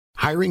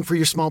Hiring for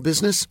your small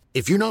business?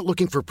 If you're not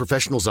looking for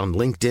professionals on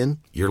LinkedIn,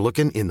 you're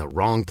looking in the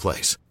wrong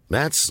place.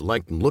 That's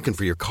like looking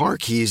for your car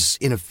keys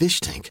in a fish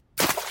tank.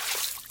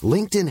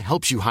 LinkedIn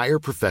helps you hire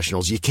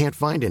professionals you can't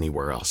find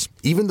anywhere else,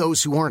 even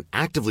those who aren't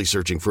actively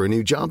searching for a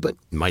new job but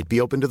might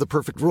be open to the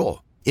perfect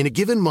role. In a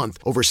given month,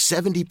 over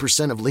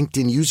 70% of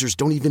LinkedIn users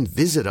don't even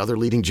visit other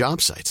leading job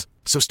sites.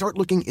 So start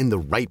looking in the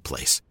right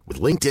place.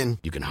 With LinkedIn,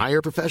 you can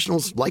hire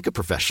professionals like a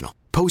professional.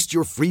 Post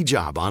your free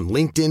job on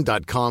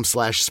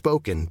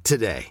linkedin.com/spoken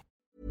today.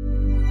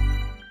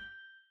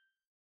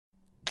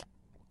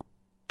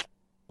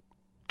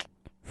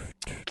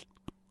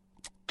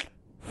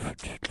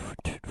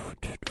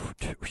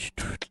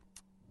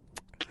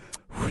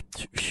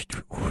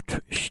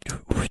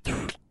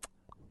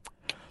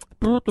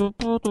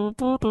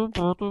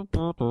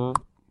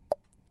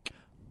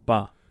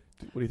 Bah.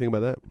 What do you think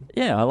about that?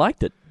 Yeah, I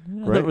liked it.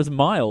 I thought it was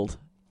mild.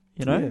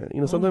 You know?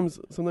 Yeah, sometimes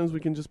we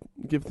can just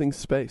give things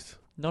space.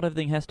 Not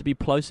everything has to be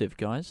plosive,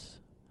 guys.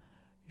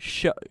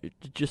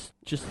 Just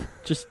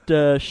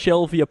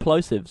shelve your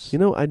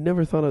plosives. I'd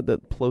never thought of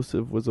that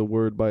plosive was a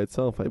word by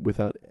itself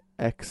without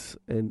X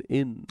and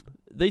in.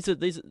 These are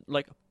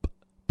like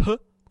p.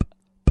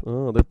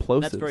 Oh, they're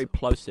plosives. That's very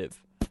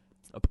plosive.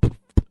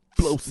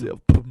 Plosive.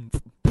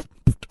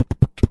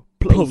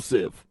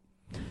 Plosive.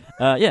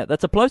 Yeah,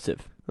 that's a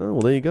plosive. Oh,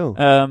 well, there you go.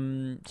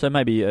 So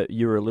maybe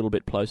you were a little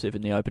bit plosive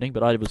in the opening,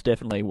 but I was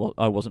definitely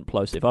I wasn't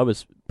plosive. I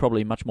was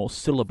probably much more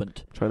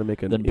sibilant. Trying to make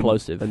than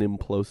plosive. an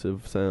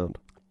implosive sound.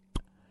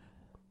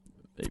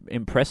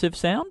 Impressive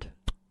sound?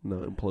 No,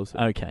 implosive.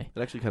 Okay.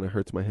 It actually kind of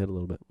hurts my head a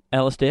little bit.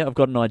 Alistair, I've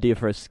got an idea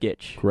for a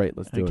sketch. Great,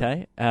 let's do it.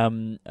 Okay.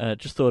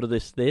 Just thought of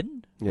this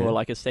then, or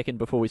like a second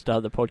before we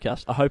started the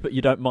podcast. I hope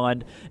you don't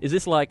mind. Is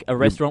this like a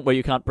restaurant where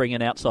you can't bring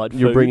in outside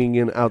food? You're bringing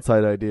in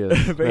outside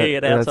ideas. Bringing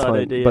in outside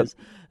ideas.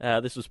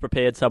 This was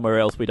prepared somewhere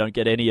else. We don't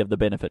get any of the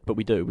benefit, but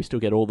we do. We still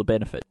get all the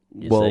benefit.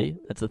 You see?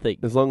 That's the thing.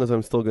 As long as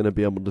I'm still going to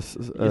be able to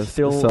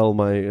sell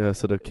my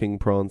sort of king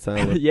prawn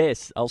salad.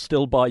 Yes, I'll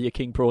still buy your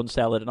king prawn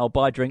salad, and I'll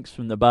buy drinks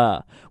from the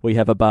bar. We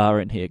have a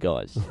bar in here,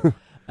 guys.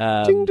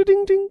 Ding,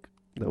 ding, ding.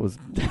 That was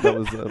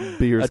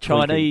beers. A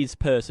Chinese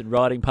person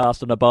riding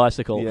past on a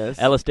bicycle. Yes.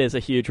 Alistair's a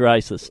huge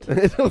racist.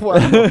 Wow.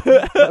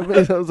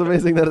 That was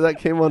amazing that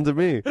came on to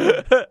me.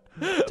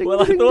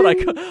 Well, I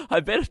thought I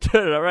better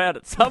turn it around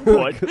at some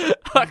point.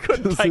 I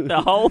couldn't take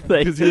the whole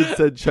thing. Because you had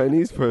said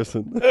Chinese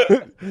person.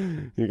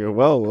 You go,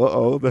 well,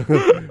 uh-oh.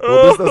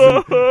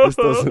 Well, this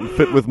doesn't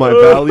fit with my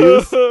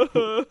values.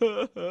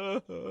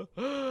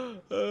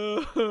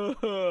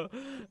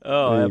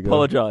 Oh, I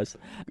apologise.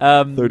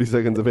 30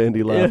 seconds of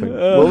Andy laughing.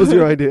 What was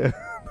your idea?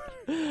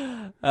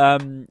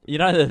 You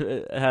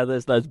know how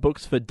there's those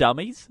books for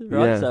dummies,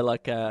 right? Yeah. So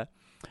like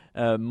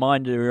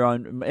Mind Your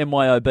Own,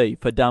 MYOB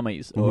for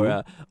dummies,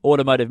 or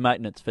Automotive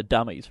Maintenance for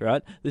dummies,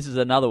 right? This is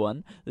another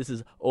one. This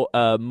is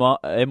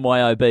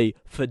MYOB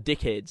for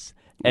dickheads.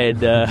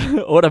 And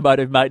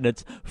automotive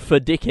maintenance for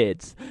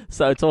dickheads.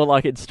 So it's all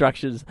like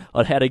instructions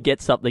on how to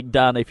get something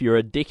done if you're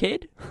a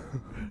dickhead.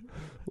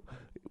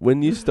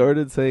 When you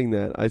started saying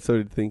that, I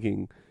started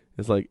thinking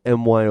it's like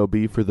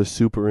MYOB for the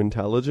super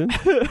intelligent.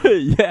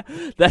 Yeah,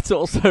 that's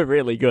also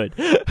really good.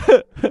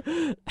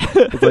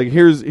 It's like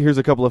here's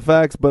a couple of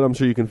facts, but I'm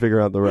sure you can figure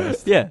out the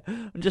rest. Yeah,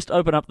 just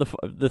open up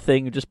the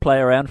thing, just play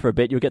around for a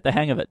bit, you'll get the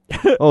hang of it.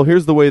 Oh,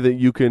 here's the way that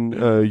you can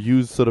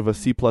use sort of a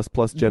C++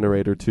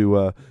 generator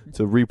to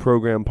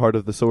reprogram part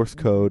of the source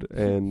code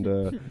and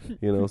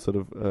sort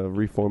of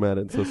reformat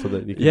it so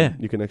that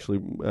you can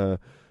actually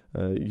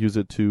use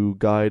it to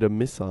guide a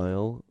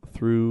missile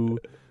through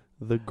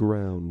the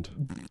ground.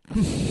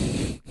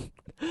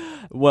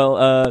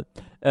 Well,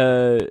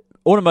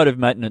 automotive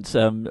maintenance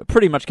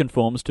pretty much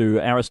conforms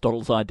to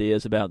Aristotle's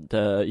ideas about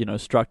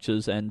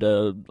structures and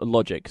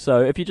logic.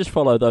 So if you just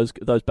follow those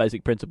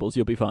basic principles,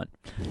 you'll be fine.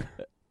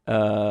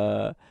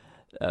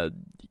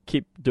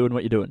 Keep doing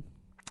what you're doing.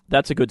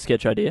 That's a good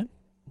sketch idea.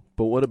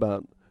 But what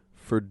about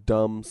for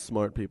dumb,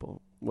 smart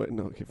people? Wait,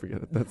 no, okay,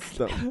 forget it. That's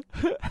dumb.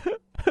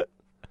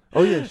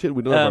 Oh yeah, shit.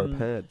 We don't have our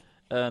pad.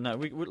 No,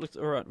 we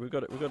all right. We've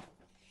got.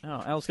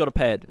 Oh, Al's got a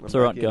pad. It's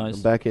all right, guys.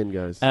 I'm back in,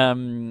 guys.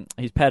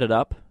 He's padded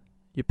up.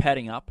 You're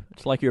padding up.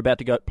 It's like you're about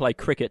to go play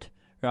cricket,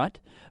 right?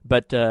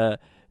 But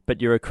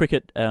you're a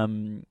cricket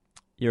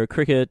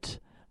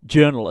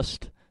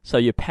journalist. So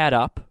you pad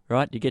up,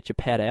 right? You get your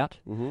pad out,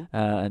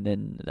 and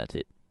then that's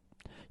it.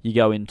 You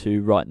go in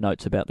to write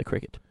notes about the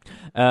cricket.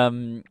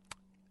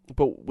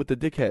 But with the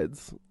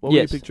dickheads, what were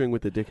you picturing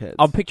with the dickheads?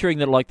 I'm picturing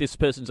that like this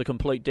person's a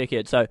complete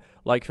dickhead. So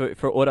like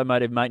for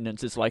automotive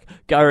maintenance, it's like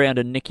go around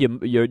and nick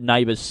your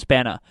neighbour's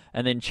spanner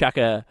and then chuck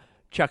a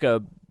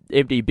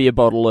empty beer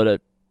bottle at a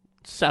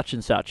such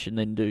and such, and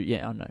then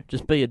I don't know,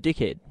 just be a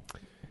dickhead.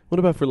 What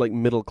about for like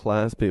middle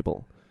class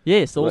people?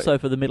 Yes, also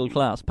for the middle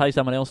class, pay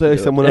someone else. Pay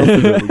someone else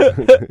to do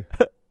it.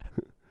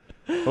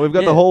 Well, we've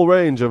got the whole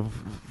range of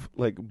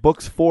like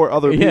books for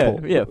other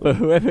people. Yeah, for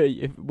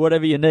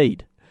whatever you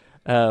need.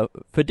 For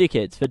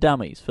dickheads, for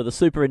dummies, for the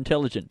super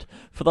intelligent,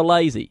 for the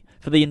lazy,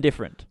 for the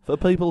indifferent. For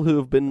people who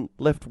have been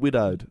left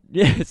widowed.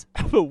 Yes,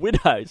 for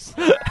widows.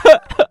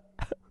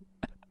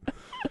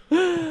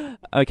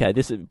 Okay,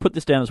 put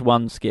this down as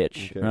one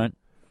sketch, right?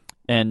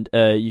 And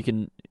you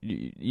can,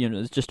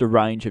 it's just a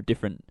range of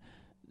different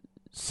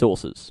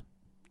sources.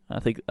 I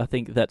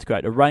think that's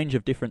great. A range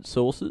of different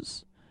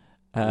sources,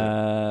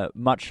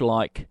 much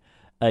like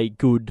a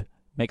good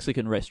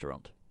Mexican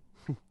restaurant.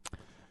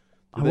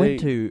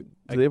 Do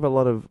they have a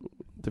lot of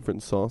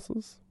different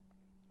sauces?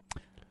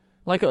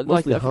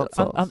 Mostly hot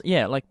sauce.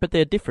 But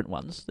they're different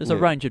ones. There's a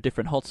range of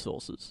different hot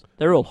sauces.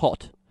 They're all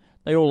hot.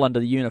 They're all under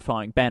the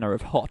unifying banner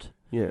of hot.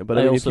 Yeah, but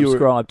they all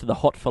subscribe to the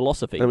hot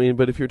philosophy. I mean,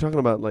 but if you're talking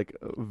about like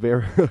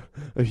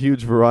a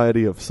huge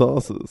variety of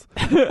sauces,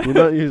 you're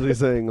not usually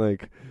saying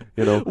like,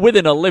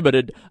 within a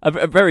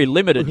very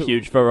limited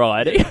huge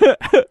variety,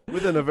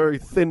 within a very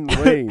thin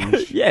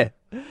range. Yeah.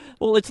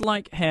 Well, it's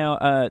like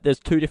how there's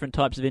two different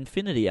types of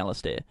infinity,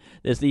 Alistair.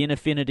 There's the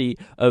infinity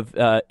of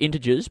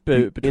integers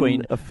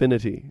between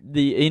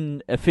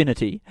the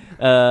infinity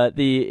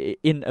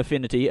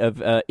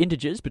of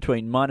integers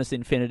between minus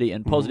infinity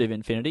and positive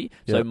infinity.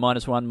 So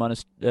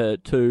 -1,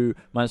 -2,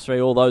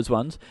 -3, all those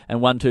ones,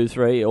 and 1, 2,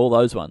 3, all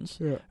those ones.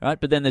 Yeah.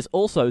 Right. But then there's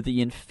also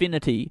the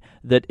infinity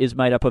that is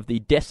made up of the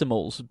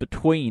decimals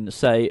between,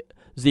 say,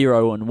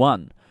 0 and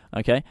 1.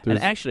 Okay, and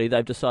actually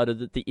they've decided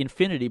that the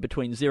infinity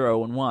between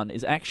 0 and 1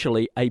 is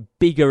actually a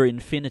bigger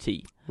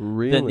infinity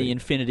than the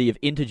infinity of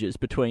integers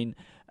between,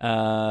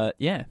 How?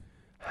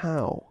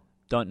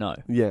 Don't know.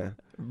 Yeah.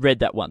 Read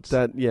that once.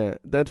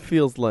 That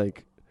feels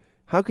like,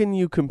 how can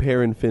you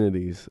compare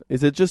infinities?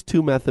 Is it just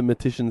two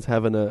mathematicians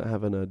having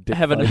a dip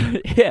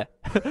fight? Yeah.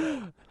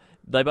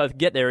 They both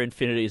get their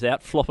infinities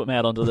out, flop them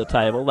out onto the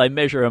table, they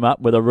measure them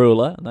up with a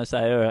ruler, and they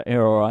say,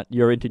 all right,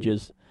 your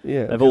integers.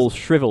 Yeah, they've all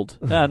shriveled.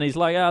 And he's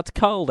like, it's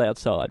cold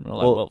outside. And we're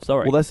like, well,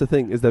 sorry. Well, that's the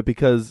thing, is that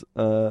because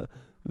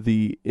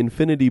the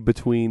infinity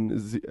between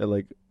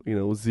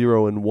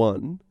 0 and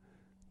 1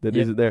 that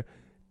isn't there,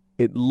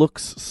 it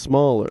looks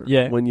smaller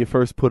when you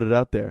first put it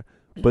out there,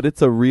 but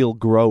it's a real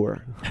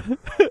grower.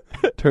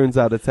 Turns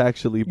out it's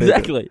actually bigger.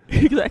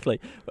 Exactly.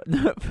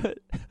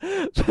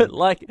 But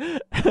like,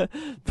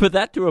 for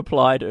that to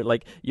apply to,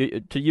 like,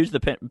 to use the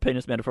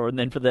penis metaphor, and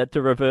then for that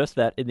to reverse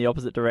that in the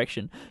opposite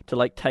direction, to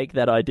like take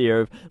that idea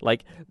of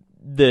like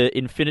the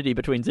infinity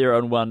between 0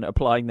 and 1,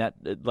 applying that,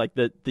 like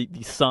the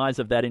size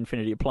of that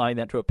infinity, applying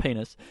that to a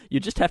penis, you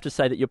just have to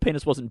say that your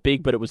penis wasn't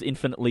big, but it was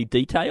infinitely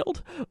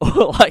detailed,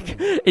 or like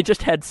it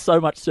just had so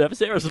much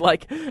surface area. It was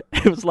like a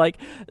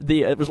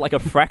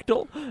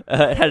fractal.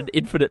 It had an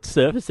infinite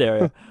surface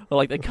area, or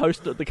like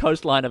the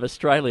coastline of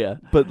Australia.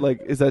 But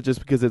like, is that just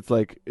because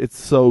it's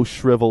so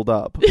shriveled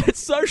up? It's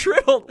so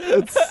shriveled.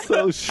 It's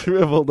so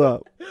shriveled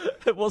up.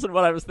 It wasn't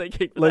what I was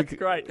thinking. But that's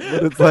great.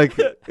 But it's like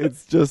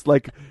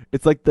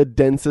it's like the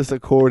densest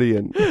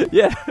accordion.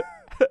 Yeah.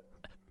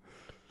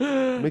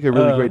 Make a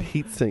really great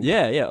heat sink.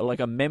 Yeah, like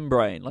a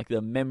membrane, like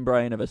the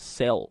membrane of a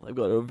cell. They've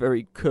got a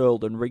very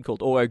curled and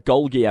wrinkled, or a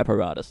Golgi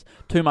apparatus.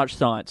 Too much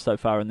science so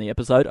far in the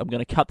episode. I'm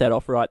going to cut that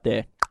off right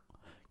there.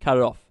 Cut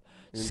it off.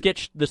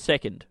 Sketch the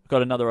second.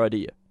 Got another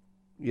idea.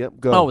 Yep,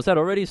 go. Oh, was that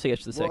already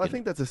sketch the second? Well, I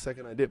think that's a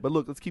second idea. But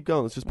look, let's keep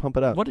going. Let's just pump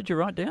it out. What did you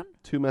write down?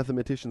 Two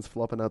mathematicians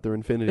flopping out their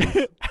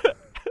infinities.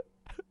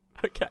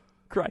 Okay,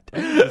 great.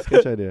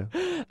 Sketch idea.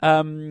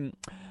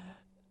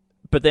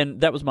 But then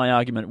that was my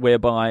argument,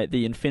 whereby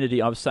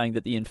I was saying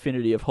that the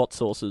infinity of hot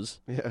sauces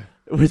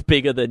was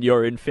bigger than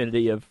your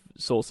infinity of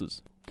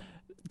sauces.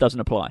 Doesn't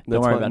apply.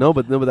 Don't worry about it. No,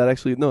 but that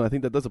actually, I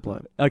think that does apply.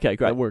 Okay,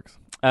 great. That works.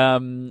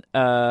 And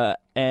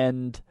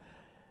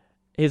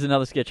here's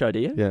another sketch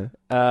idea.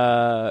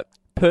 Yeah.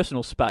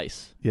 Personal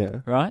space. Yeah.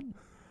 Right?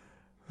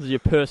 This is your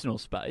personal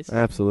space.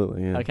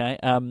 Absolutely, yeah. Okay.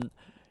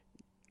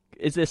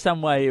 Is there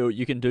some way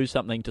you can do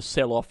something to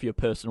sell off your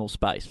personal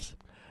space?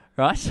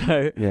 Right?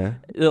 So,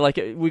 like,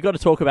 we've got to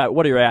talk about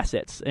what are your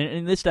assets.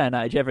 In this day and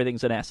age,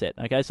 everything's an asset.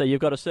 Okay? So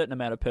you've got a certain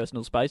amount of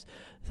personal space.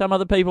 Some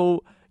other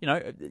people,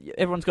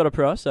 everyone's got a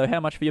price, so how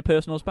much for your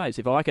personal space?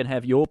 If I can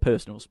have your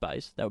personal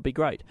space, that would be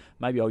great.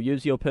 Maybe I'll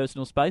use your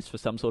personal space for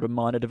some sort of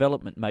minor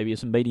development, maybe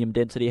some medium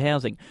density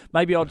housing.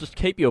 Maybe I'll just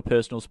keep your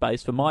personal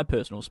space for my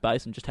personal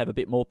space and just have a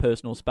bit more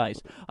personal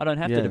space. I don't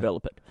have to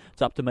develop it.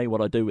 It's up to me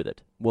what I do with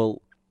it.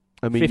 Well,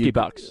 I mean,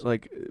 $50.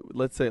 Like,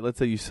 let's say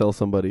you sell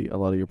somebody a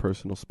lot of your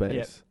personal space.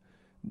 Yep.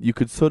 You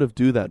could sort of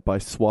do that by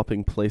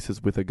swapping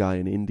places with a guy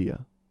in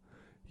India.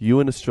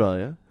 You in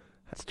Australia.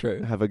 That's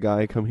true. Have a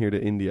guy come here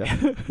to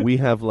India. We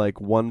have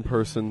like one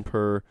person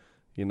per,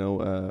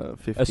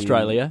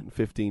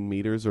 15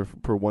 meters or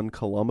per 1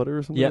 kilometer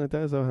or something like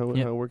that. Is that how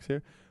it works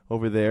here?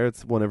 Over there,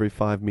 it's 1 every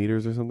 5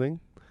 meters or something.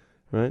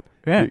 Right?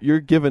 Yeah. You're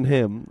giving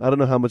him, I don't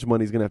know how much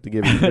money he's going to have to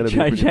give him. He's going to be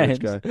a pretty rich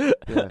guy.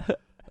 Yeah.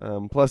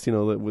 Plus,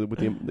 with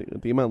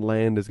the amount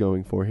land is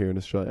going for here in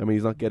Australia. I mean,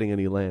 he's not getting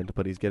any land,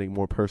 but he's getting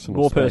more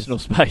personal space. Personal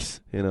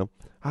space.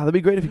 That'd be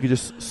great if you could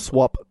just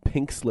swap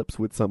pink slips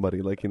with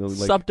somebody. Like,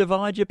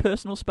 subdivide your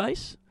personal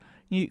space?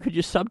 Could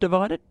you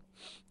subdivide it?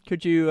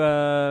 Could you...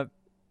 You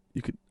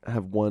could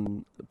have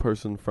one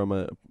person from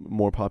a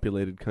more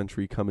populated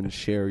country come and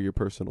share your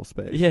personal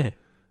space. Yeah.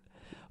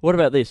 What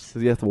about this?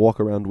 Does he have to walk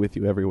around with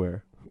you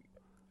everywhere?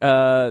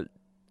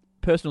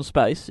 personal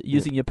space,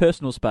 using your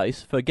personal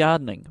space for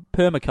gardening,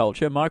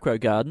 permaculture, micro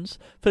gardens.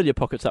 Fill your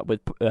pockets up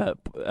with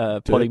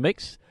potting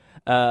mix.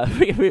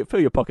 Fill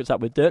your pockets up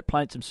with dirt.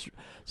 Plant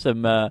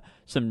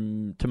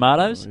some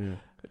tomatoes. Oh, yeah.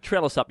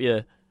 Trellis up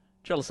your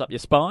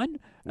spine.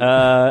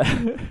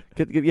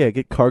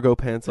 Get cargo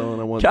pants on.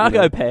 I want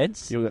cargo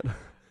pants.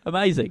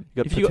 Amazing.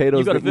 You got potatoes.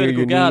 You've got a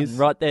vertical garden knees.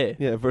 right there.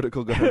 Yeah,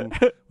 vertical garden.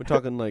 We're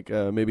talking like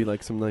maybe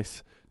like some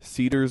nice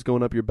cedars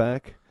going up your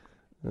back.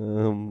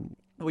 Well,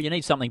 you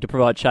need something to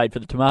provide shade for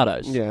the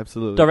tomatoes. Yeah,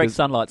 absolutely. Direct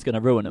sunlight's going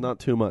to ruin them. Not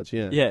too much.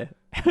 Yeah. Yeah.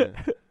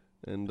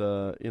 And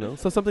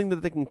so something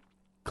that they can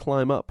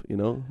climb up.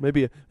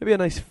 Maybe a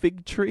nice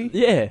fig tree.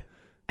 Yeah.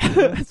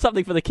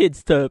 Something for the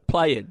kids to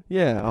play in.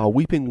 Yeah. A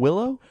weeping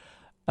willow.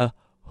 A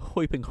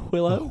weeping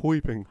willow. A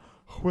weeping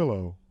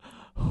willow.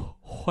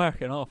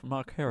 Whacking off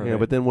my caravan. Yeah,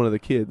 but then one of the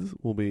kids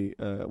will be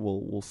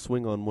will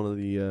swing on one of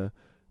the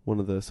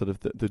sort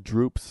of the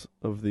droops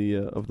of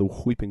the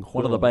weeping willow.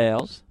 One of the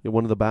boughs. Yeah,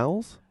 one of the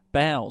boughs.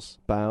 Boughs.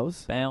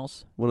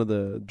 One of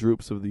the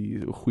droops of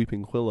the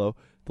weeping willow.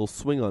 They'll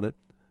swing on it.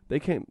 They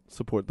can't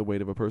support the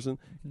weight of a person.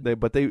 They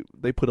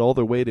put all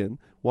their weight in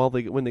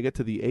when they get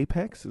to the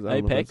apex.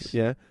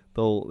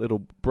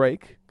 It'll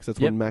break because that's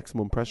when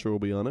maximum pressure will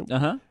be on it.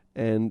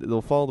 And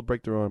they'll fall to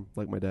break their arm,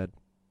 like my dad.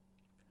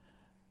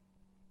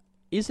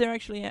 Is there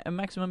actually a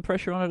maximum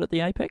pressure on it at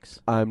the apex?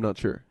 I'm not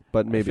sure,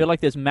 but maybe. I feel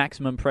like there's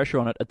maximum pressure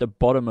on it at the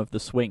bottom of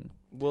the swing.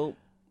 Well,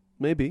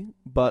 maybe,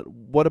 but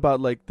what about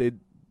like they're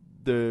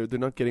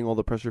not getting all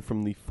the pressure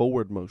from the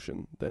forward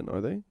motion? Then are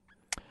they?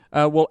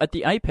 Well, at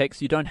the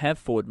apex you don't have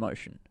forward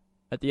motion.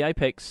 At the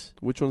apex,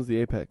 which one's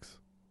the apex?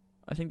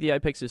 I think the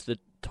apex is the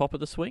top of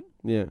the swing.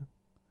 Yeah,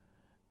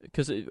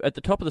 because at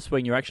the top of the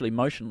swing you're actually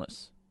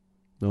motionless.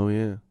 Oh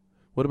yeah.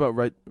 What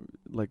about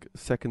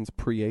seconds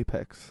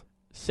pre-apex?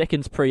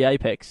 Seconds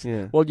pre-apex.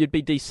 Yeah. Well, you'd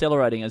be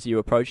decelerating as you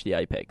approach the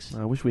apex.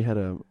 I wish we had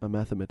a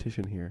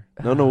mathematician here.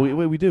 No,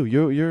 we do.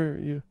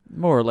 You're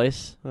more or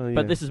less. Yeah.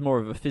 But this is more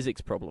of a physics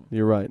problem.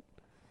 You're right.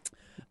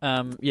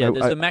 There's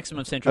the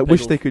maximum centripetal. I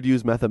wish they could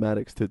use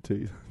mathematics to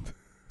to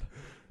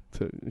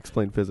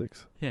explain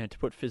physics. Yeah, to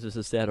put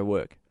physicists out of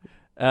work.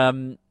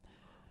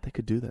 They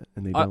could do that,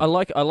 and they don't. I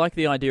like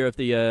the idea of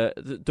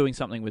the doing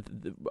something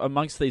with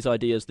amongst these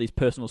ideas, these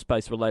personal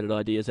space related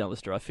ideas,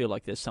 Alistair. I feel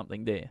like there's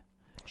something there.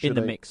 In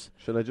the mix.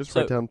 Should I just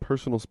write down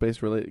personal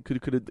space related?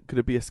 Could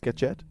it be a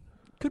sketchette?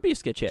 Could be a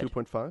sketchette.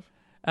 2.5.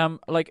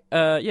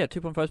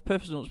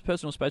 2.5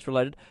 personal space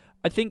related.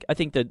 I think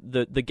that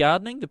the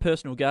gardening, the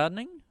personal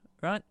gardening,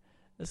 right?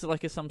 There's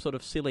like some sort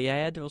of silly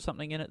ad or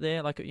something in it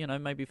there, like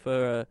maybe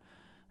for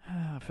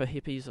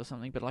hippies or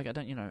something. But like I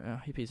don't,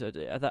 hippies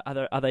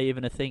are they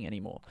even a thing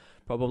anymore?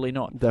 Probably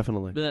not.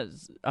 Definitely. But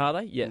are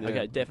they? Yeah.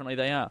 Okay. Definitely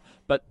they are.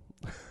 But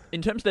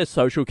in terms of their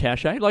social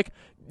cachet, like.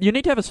 You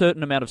need to have a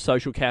certain amount of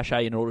social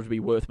cachet in order to be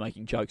worth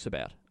making jokes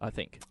about, I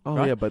think. Oh,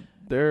 right? Yeah, but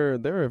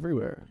they're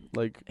everywhere.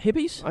 Like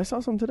hippies? I saw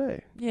some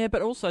today. Yeah,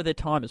 but also their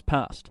time has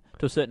passed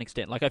to a certain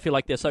extent. Like I feel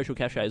like their social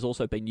cachet has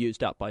also been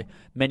used up by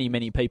many,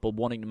 many people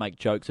wanting to make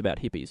jokes about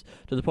hippies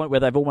to the point where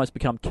they've almost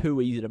become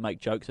too easy to make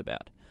jokes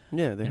about.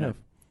 Yeah, they have.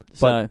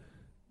 But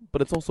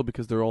it's also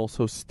because they're all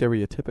so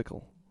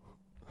stereotypical.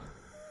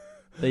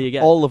 There you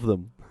go. All of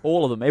them.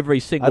 All of them,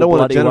 every single I don't want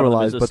to bloody generalize,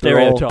 one of them is a but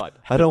stereotype.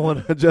 I don't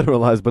want to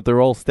generalize, but they're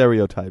all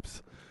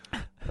stereotypes.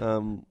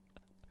 No,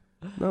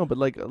 but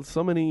like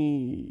so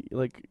many,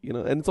 and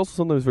it's also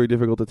sometimes very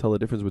difficult to tell the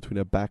difference between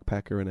a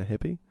backpacker and a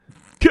hippie.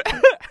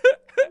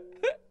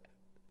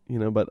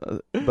 But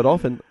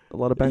often a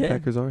lot of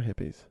backpackers are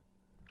hippies.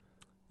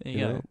 There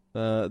you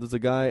go. There's a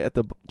guy at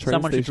the train station.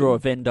 Someone should draw a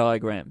Venn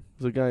diagram.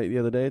 There's a guy the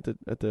other day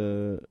at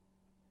the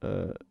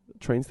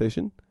train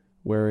station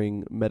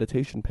wearing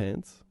meditation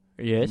pants.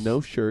 Yes. No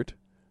shirt,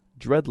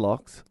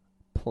 dreadlocks,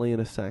 playing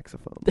a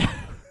saxophone.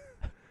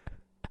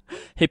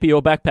 Hippie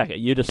or backpacker,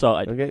 you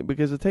decide. Okay,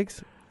 because it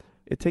takes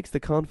the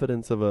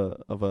confidence of a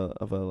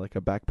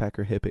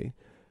backpacker hippie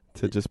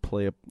to just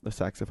play a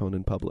saxophone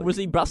in public. Was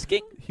he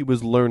busking? He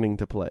was learning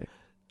to play.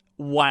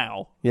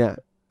 Wow. Yeah.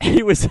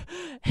 He was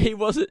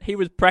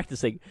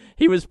practicing.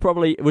 Was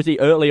he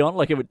early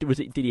on?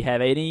 Did he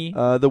have any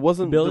there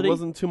wasn't ability? There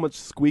wasn't too much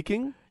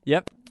squeaking.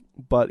 Yep.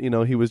 But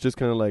he was just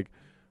kind of like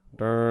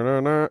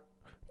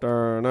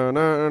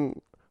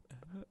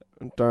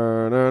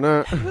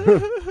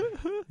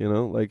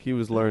like he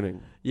was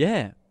learning.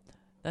 Yeah.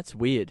 That's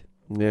weird.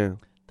 Yeah.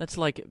 That's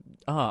like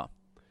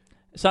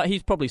so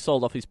he's probably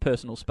sold off his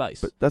personal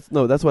space. But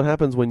that's what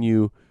happens when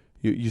you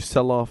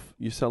sell off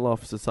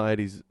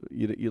society's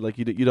you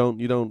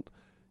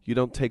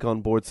don't take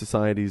on board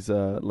society's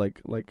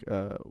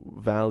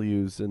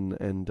values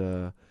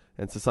and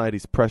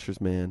society's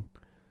pressures, man.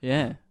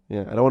 Yeah.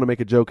 Yeah, I don't want to make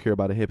a joke here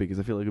about a hippie because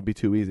I feel like it would be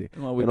too easy.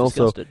 Well, we've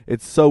discussed it.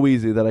 It's so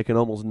easy that I can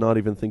almost not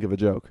even think of a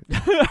joke.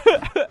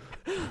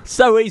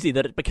 So easy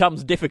that it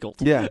becomes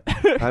difficult. Yeah.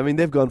 I mean,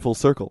 they've gone full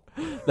circle.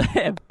 They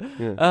have.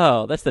 Yeah.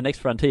 Oh, that's the next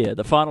frontier.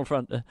 The final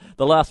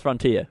the last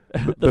frontier.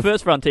 The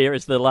first frontier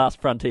is the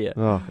last frontier.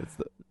 Oh,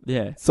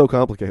 it's so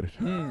complicated.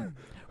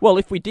 Well,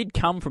 if we did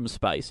come from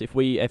space, if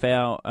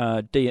our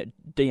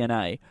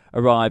DNA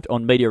arrived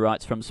on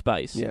meteorites from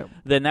space,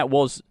 then that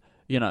was,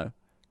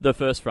 the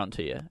first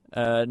frontier.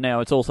 Now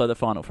it's also the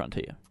final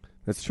frontier.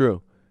 That's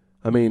true.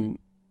 I mean,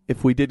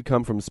 if we did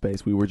come from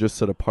space, we were just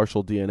sort of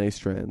partial DNA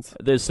strands.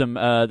 There's some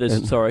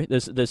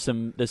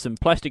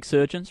plastic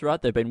surgeons,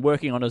 right? They've been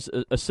working on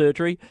a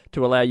surgery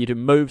to allow you to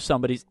move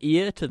somebody's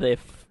ear to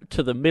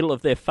the middle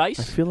of their face.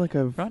 I feel like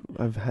I've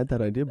had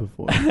that idea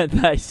before. And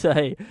they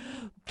say,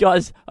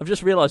 guys, I've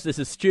just realised this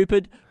is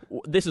stupid.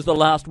 This is the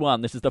last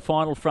one. This is the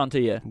final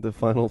frontier. The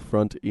final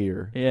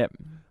frontier. Yeah.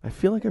 I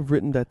feel like I've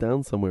written that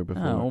down somewhere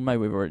before. Oh, well,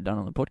 maybe we've already done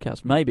it on the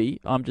podcast. Maybe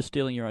I'm just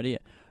stealing your idea.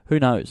 Who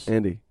knows?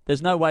 Andy.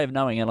 There's no way of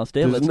knowing,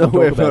 Alistair. There's Let's no not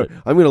way talk about it.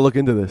 I'm going to look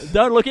into this.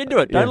 Don't look into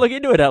it. Don't look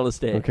into it,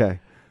 Alistair. Okay.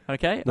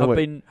 Okay? No, I've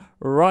been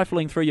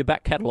rifling through your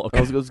back catalogue.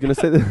 I was going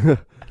to say that.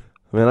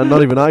 Man,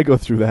 not even I go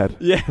through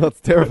that. Yeah. That's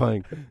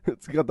terrifying.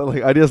 It's got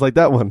ideas like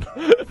that one.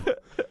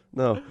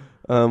 No.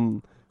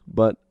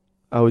 But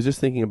I was just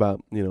thinking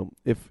about,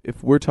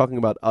 if we're talking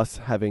about us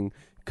having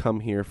come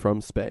here from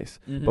space,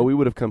 but we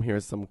would have come here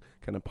as some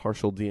kind of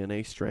partial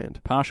DNA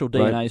strand. Partial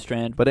DNA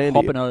strand. But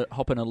Andy,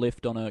 hop in a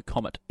lift on a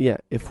comet. Yeah,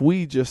 if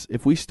we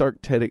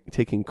start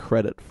taking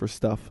credit for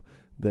stuff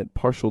that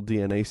partial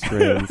DNA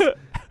strands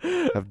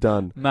have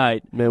done,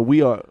 man,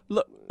 we are.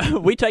 Look,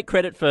 we take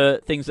credit for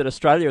things that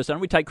Australia has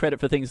done. We take credit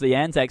for things the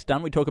Anzacs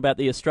done. We talk about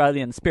the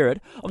Australian spirit.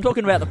 I'm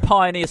talking about the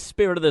pioneer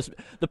spirit of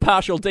the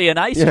partial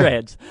DNA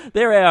strands.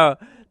 They're our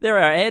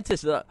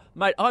ancestors.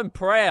 Mate, I'm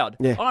proud.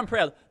 Yeah. I'm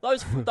proud.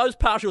 Those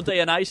partial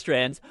DNA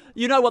strands,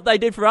 you know what they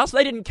did for us?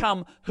 They didn't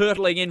come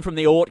hurtling in from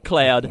the Oort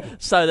cloud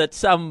so that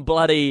some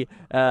bloody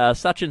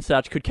such and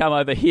such could come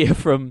over here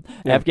from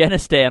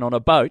Afghanistan on a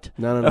boat.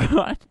 No.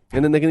 Right?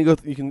 And then they're going to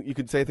go, you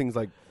could say things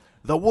like,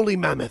 the woolly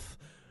mammoth,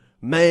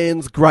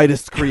 man's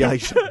greatest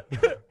creation.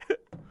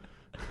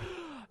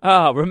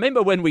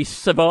 Remember when we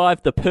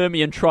survived the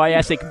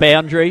Permian-Triassic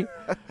boundary?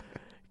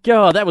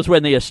 God, that was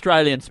when the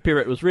Australian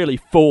spirit was really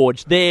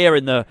forged there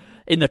in the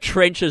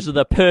trenches of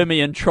the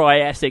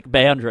Permian-Triassic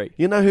boundary.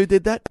 You know who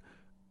did that?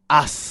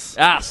 Us.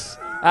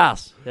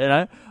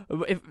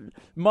 If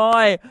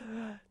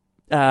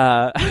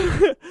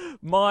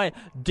my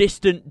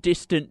distant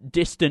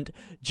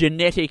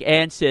genetic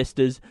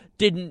ancestors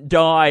didn't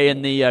die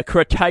in the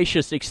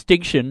Cretaceous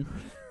extinction.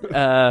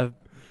 So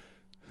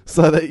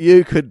that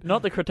you could...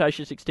 Not the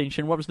Cretaceous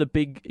extinction. What was the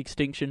big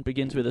extinction?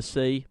 Begins with a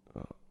C.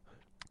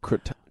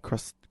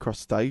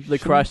 Crustacean? The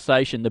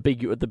crustacean, the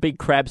big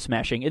crab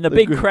smashing. In the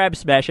big crab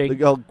smashing...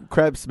 The old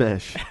crab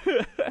smash.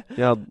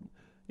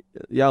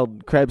 Y'all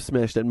crab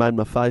smash that made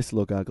my face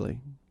look ugly.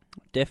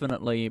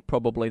 Definitely,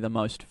 probably the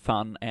most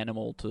fun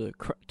animal to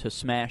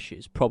smash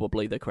is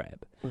probably the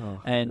crab.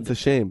 And it's a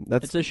shame.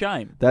 It's a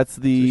shame. That's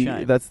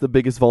the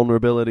biggest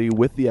vulnerability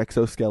with the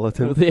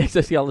exoskeleton. With the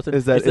exoskeleton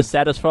is the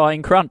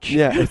satisfying crunch.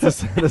 Yeah, it's a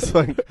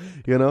satisfying,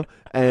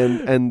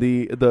 and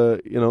the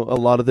a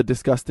lot of the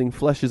disgusting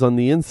flesh is on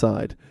the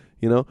inside.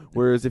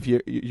 Whereas if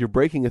you're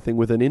breaking a thing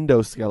with an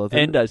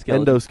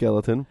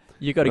endoskeleton.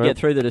 You got to get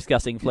through the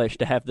disgusting flesh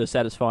to have the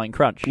satisfying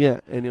crunch.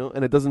 Yeah,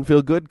 and it doesn't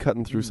feel good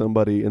cutting through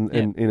somebody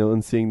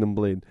and seeing them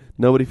bleed.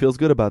 Nobody feels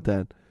good about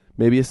that.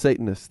 Maybe a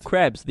Satanist.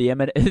 Crabs,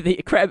 M&Ms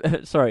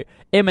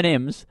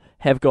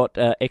have got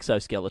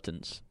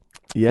exoskeletons.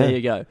 Yeah, there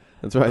you go.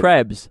 That's right.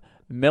 Crabs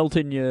melt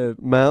in your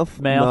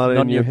mouth not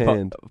in your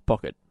hand.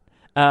 Pocket.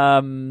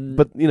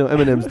 But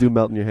M&Ms do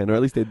melt in your hand, or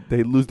at least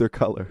they lose their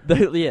color.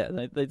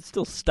 They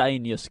still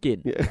stain your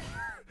skin. Yeah.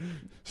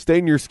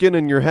 Stain your skin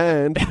in your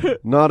hand,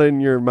 not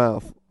in your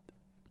mouth,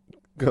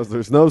 because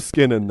there's no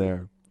skin in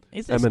there.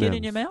 Is there skin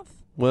in your mouth?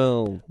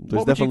 Well, there's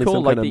what would definitely you call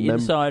some kind of the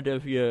inside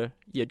of your?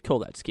 You'd call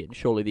that skin,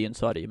 surely the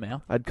inside of your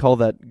mouth. I'd call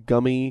that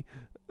gummy,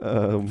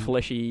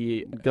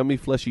 fleshy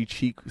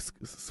cheek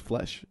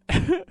flesh.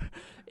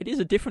 It is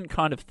a different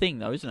kind of thing,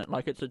 though, isn't it?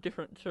 Like it's a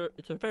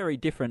very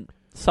different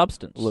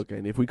substance. Look,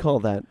 and if we call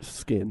that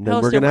skin, then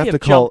Alistair, we're going to have to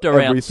call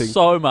everything. Around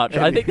so much.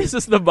 I think this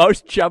is the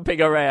most jumping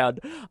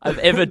around I've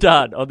ever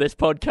done on this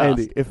podcast.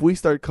 Andy, if we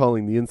start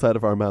calling the inside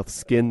of our mouth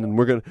skin, then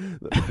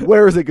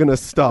where is it going to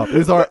stop?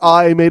 Is our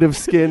eye made of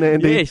skin,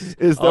 Andy? Yes.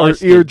 Is our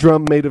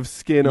eardrum made of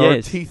skin? Yes. Are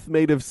our teeth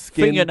made of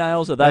skin?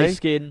 Fingernails, are they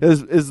skin?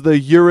 Is the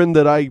urine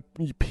that I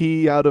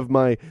pee out of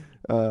my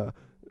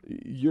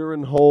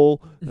urine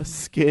hole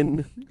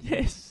skin?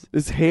 Yes.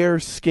 Is hair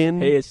skin?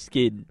 Hair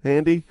skin.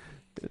 Andy,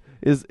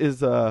 is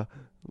Can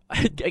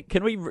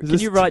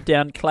you write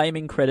down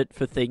claiming credit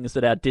for things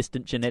that our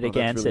distant genetic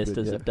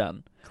ancestors have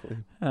done?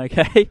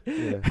 Okay.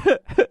 Yeah.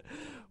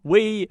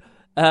 We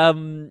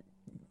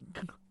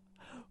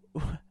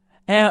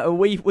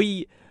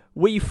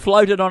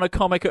floated on a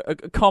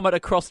comet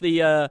across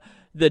the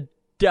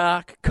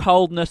dark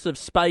coldness of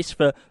space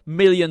for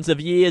millions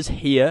of years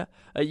here.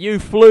 You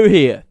flew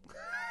here.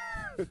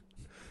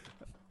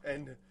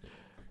 And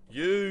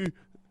you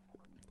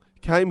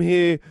came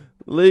here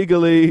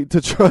legally to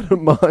try to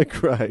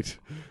migrate.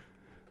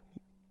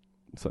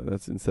 So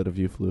that's instead of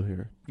you flew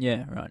here.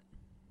 Yeah, right.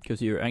 Because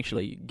you're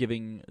actually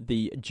giving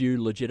the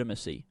due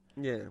legitimacy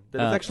Yeah,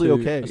 that it's actually to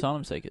okay.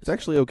 asylum seekers. It's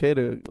actually okay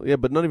to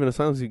but not even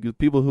asylum seekers.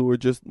 People who were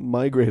just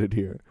migrated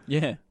here.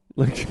 Yeah.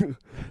 Like,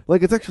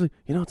 like it's actually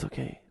it's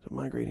okay to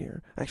migrate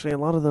here. Actually, a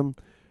lot of them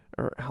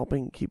are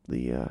helping keep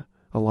the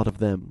a lot of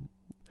them.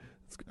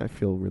 I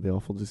feel really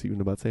awful just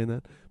even about saying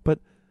that, but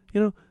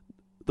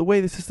the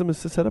way the system is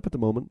set up at the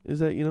moment is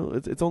that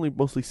it's only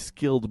mostly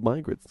skilled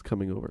migrants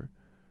coming over.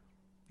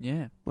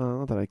 Yeah. Well,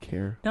 not that I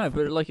care. No,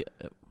 but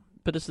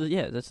but it's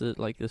that's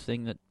the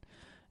thing that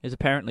is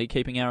apparently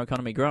keeping our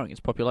economy growing.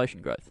 It's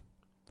population growth,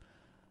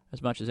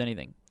 as much as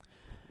anything.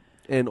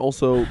 And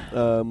also,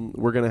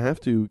 we're going to have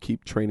to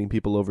keep training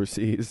people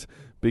overseas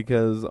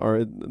because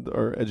our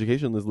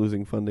education is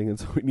losing funding, and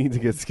so we need to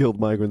get skilled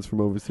migrants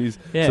from overseas.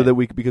 Yeah. So that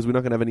because we're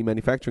not going to have any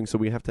manufacturing, so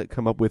we have to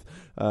come up with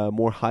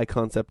more high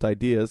concept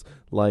ideas.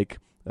 Like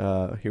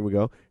here we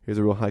go. Here's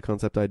a real high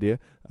concept idea: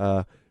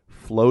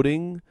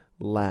 floating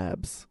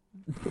labs.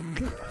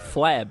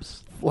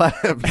 Flabs.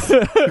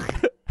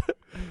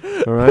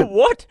 All right.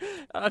 What?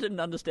 I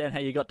didn't understand how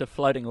you got to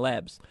floating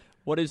labs.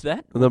 What is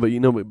that? No,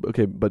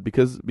 but but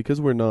because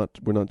we're not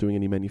doing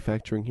any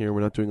manufacturing here, we're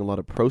not doing a lot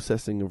of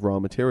processing of raw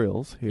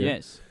materials here.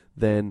 Yes.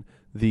 Then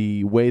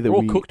the way that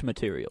cooked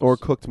materials. Or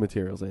cooked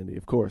materials, Andy.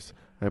 Of course,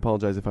 I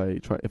apologize if I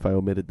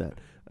omitted that.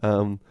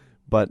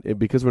 But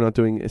because we're not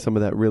doing some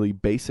of that really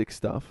basic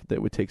stuff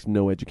that would take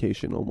no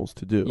education almost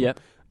to do. Yep.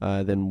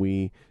 Then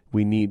we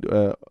need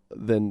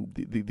then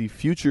the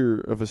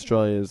future of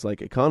Australia's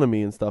like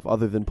economy and stuff,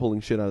 other than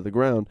pulling shit out of the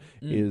ground,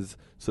 is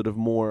sort of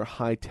more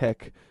high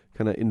tech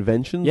kind of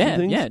inventions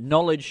and things. Yeah,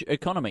 knowledge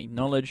economy,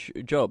 knowledge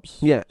jobs.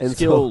 Yeah, and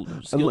skill.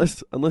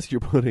 Unless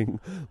you're putting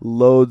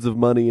loads of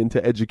money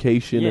into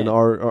education and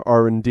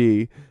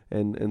R&D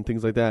and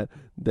things like that,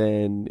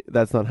 then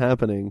that's not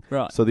happening.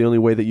 Right. So the only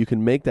way that you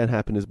can make that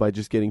happen is by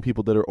just getting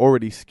people that are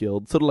already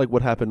skilled, sort of like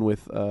what happened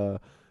with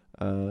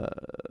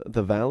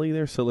the valley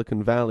there,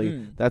 Silicon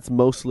Valley. That's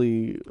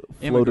mostly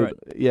floated,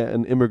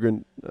 an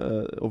immigrant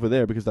over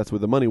there because that's where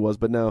the money was.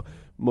 But now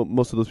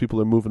most of those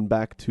people are moving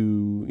back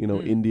to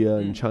India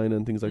and China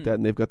and things like that,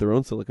 and they've got their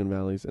own Silicon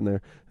Valleys,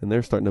 and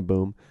they're starting to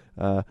boom.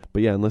 But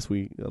yeah, unless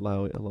we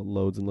allow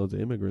loads and loads of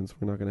immigrants,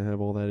 we're not going to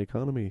have all that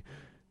economy.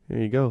 There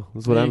you go.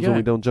 This is what happens when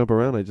we don't jump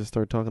around. I just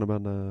start talking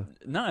about... No,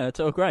 it's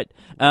all great.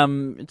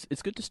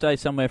 It's good to stay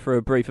somewhere for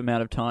a brief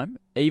amount of time,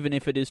 even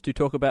if it is to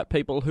talk about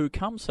people who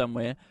come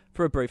somewhere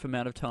for a brief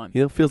amount of time.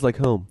 It feels like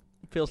home.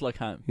 Feels like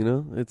home.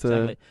 It's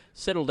exactly.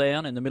 Settle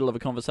down in the middle of a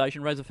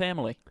conversation, raise a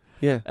family.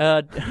 Yeah.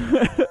 I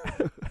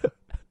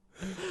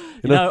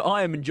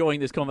am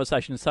enjoying this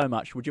conversation so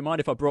much. Would you mind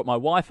if I brought my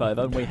wife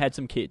over and we had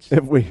some kids?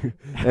 If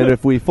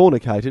we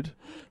fornicated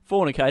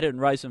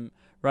and raise in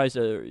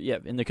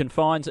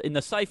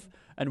the safe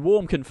and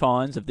warm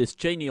confines of this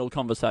genial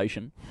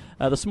conversation.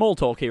 The small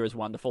talk here is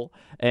wonderful,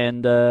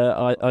 and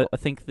I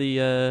think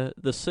the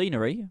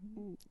scenery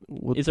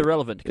is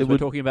irrelevant because we're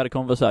talking about a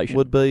conversation.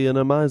 Would be an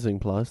amazing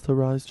place to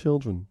raise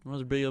children.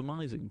 Would be an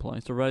amazing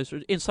place to raise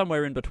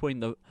somewhere in between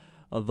the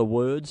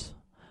words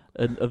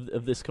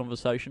of this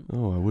conversation.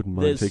 Oh, I wouldn't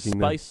mind taking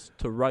that. There's space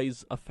to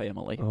raise a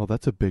family. Oh,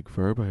 that's a big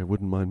verb. I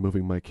wouldn't mind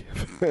moving my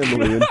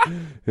family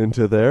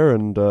into there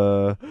and.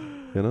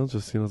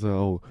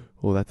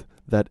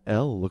 That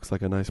L looks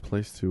like a nice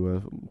place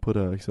to put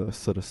a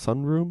sort of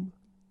sunroom.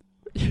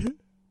 And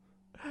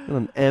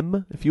an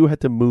M, if you had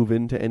to move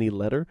into any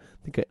letter,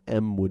 I think an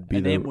M would be.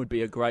 M would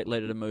be a great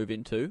letter to move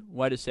into.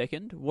 Wait a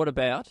second. What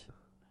about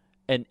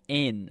an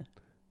N?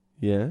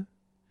 Yeah.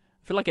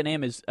 I feel like an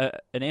M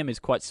is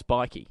quite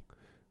spiky.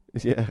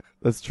 Yeah,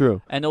 that's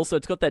true. And also,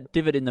 it's got that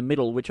divot in the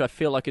middle, which I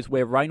feel like is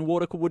where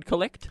rainwater would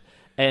collect,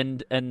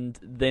 and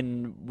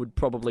then would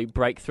probably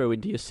break through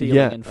into your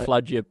ceiling and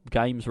flood your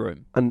games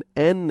room. An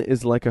N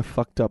is like a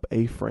fucked up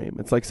A-frame.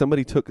 It's like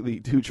somebody took the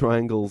two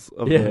triangles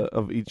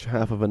of each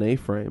half of an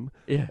A-frame,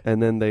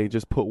 and then they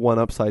just put one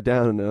upside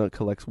down, and it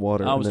collects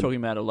water. I was talking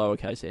about a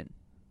lowercase n.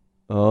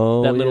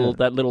 Oh,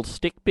 that little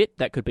stick bit,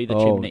 that could be the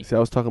chimney. See, I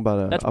was talking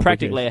about that's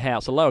practically a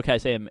house. A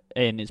lowercase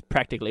n is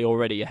practically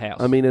already a house.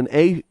 I mean, an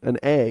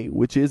A,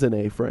 which is an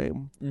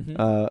A-frame,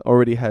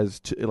 already has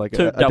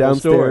a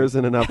downstairs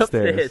and an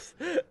upstairs.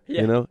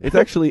 Yeah. It's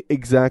actually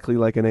exactly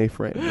like an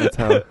A-frame. That's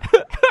how.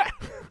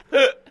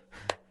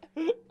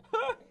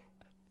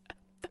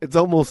 It's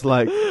almost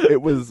like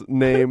it was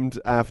named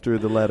after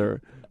the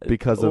letter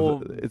because or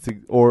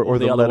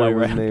the letter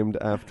was named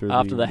after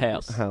the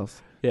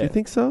house. Yeah. Do you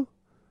think so?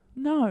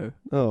 No.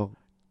 Oh.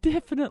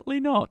 Definitely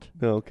not.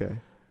 Oh, okay.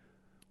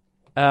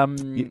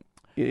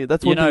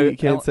 That's one thing you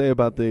can't say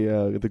about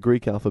the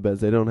Greek alphabets.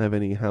 They don't have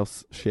any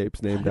house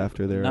shapes named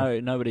after their... No,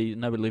 nobody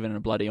living in a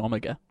bloody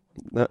omega.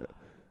 No,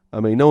 I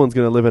mean, no one's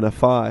going to live in a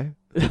phi.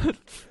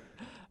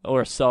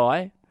 Or a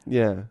psi.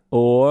 Yeah.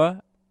 Or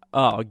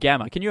a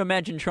gamma. Can you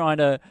imagine trying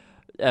to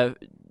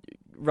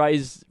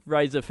raise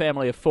a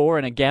family of 4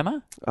 in a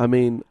gamma? I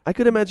mean, I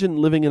could imagine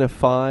living in a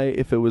phi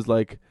if it was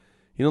like...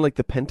 like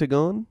the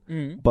Pentagon,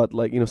 but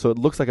like, so it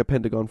looks like a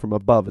pentagon from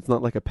above. It's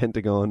not like a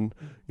pentagon,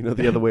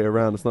 the other way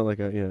around. It's not like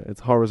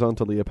it's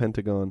horizontally a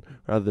pentagon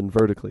rather than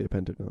vertically a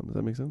pentagon. Does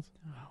that make sense?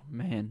 Oh,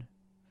 man.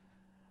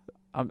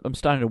 I'm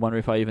starting to wonder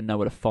if I even know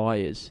what a phi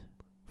is.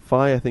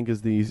 Phi, I think,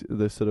 is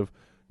the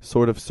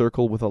sort of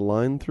circle with a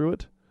line through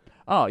it.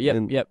 Oh, yep.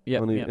 And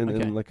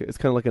like it's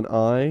kind of like an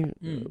eye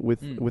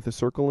with a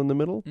circle in the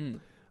middle.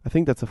 I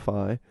think that's a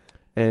phi.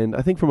 And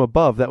I think from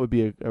above, that would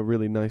be a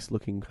really nice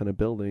looking kind of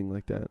building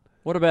like that.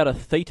 What about a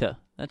theta?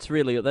 That's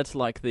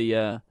like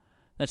the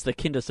that's the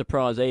Kinder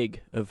Surprise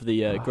egg of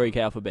the Greek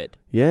alphabet.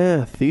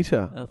 Yeah,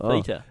 theta. A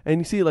theta.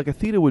 And you see, like a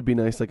theta would be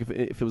nice, like if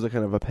it was a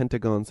kind of a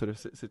pentagon sort of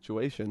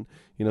situation,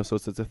 so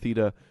it's a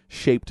theta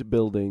shaped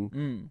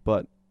building,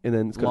 and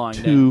then it's got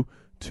two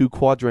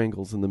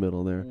quadrangles in the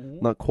middle there.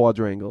 Not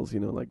quadrangles,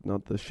 like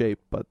not the shape,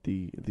 but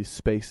the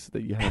space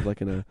that you have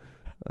like in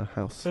a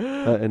house,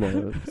 in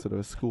a sort of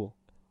a school.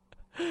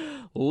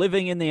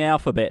 Living in the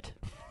alphabet.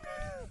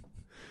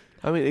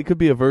 I mean, it could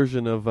be a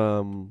version of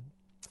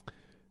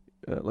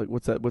like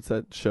what's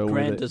that show?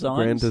 Grand Designs.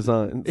 Grand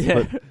Designs.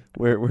 Yeah. But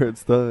where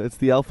it's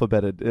the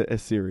alphabeted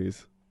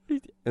series,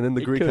 and then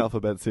the Greek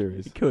alphabet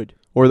series. It could.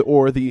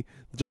 Or the.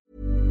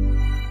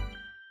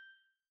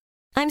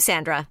 I'm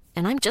Sandra,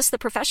 and I'm just the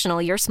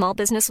professional your small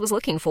business was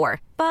looking for.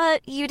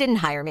 But you didn't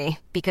hire me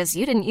because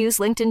you didn't use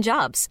LinkedIn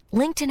Jobs.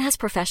 LinkedIn has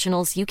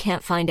professionals you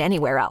can't find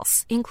anywhere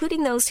else,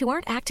 including those who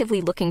aren't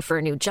actively looking for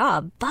a new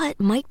job, but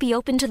might be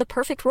open to the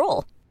perfect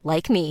role,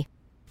 like me.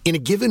 In a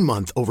given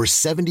month, over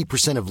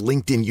 70% of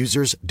LinkedIn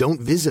users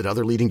don't visit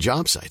other leading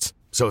job sites.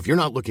 So if you're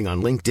not looking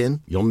on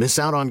LinkedIn, you'll miss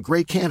out on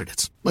great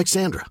candidates like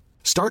Sandra.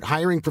 Start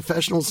hiring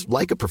professionals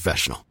like a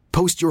professional.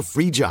 Post your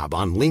free job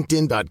on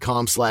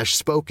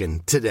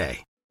linkedin.com/spoken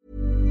today.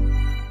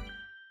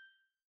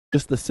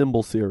 Just the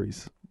symbol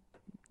series.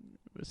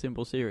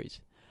 Symbol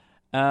series.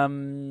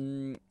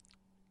 Moving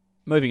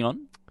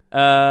on.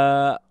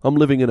 I'm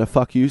living in a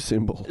fuck you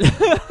symbol.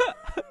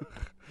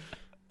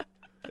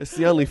 It's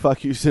the only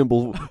fuck you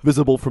symbol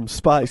visible from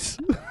space.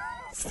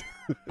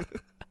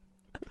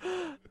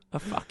 A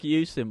fuck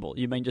you symbol?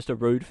 You mean just a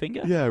rude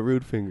finger? Yeah, a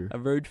rude finger. A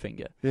rude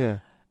finger. Yeah.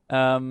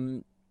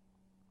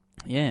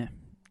 Yeah.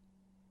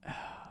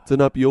 It's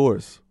an up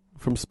yours.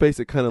 From space,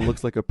 it kind of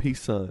looks like a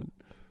peace sign.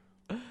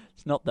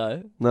 It's not,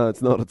 though. No,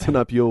 it's not. It's an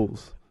up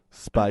yours.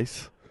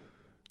 Space.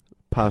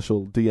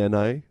 Partial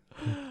DNA.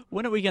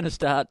 When are we going to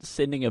start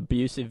sending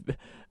abusive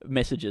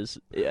messages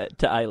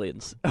to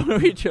aliens?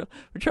 We're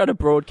trying to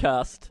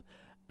broadcast,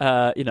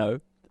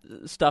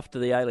 stuff to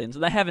the aliens,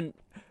 and they haven't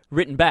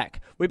written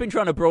back. We've been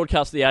trying to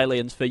broadcast the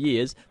aliens for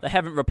years. They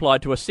haven't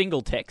replied to a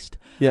single text.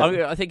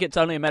 Yeah. I think it's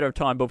only a matter of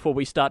time before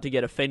we start to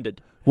get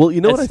offended. Well, you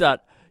know what?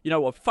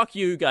 Fuck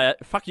you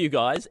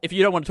guys. If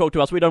you don't want to talk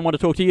to us, we don't want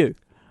to talk to you.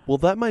 Well,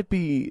 that might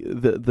be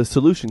the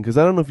solution, because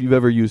I don't know if you've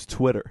ever used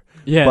Twitter.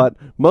 Yeah. But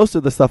most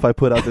of the stuff I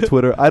put out to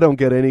Twitter, I don't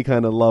get any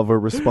kind of love or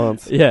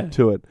response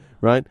to it,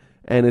 right?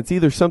 And it's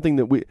either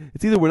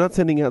we're not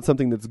sending out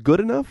something that's good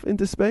enough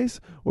into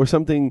space, or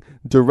something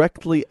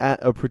directly at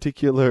a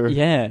particular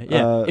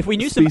if we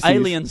knew species. some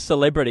alien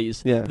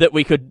celebrities that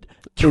we could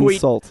tweet,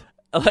 insult.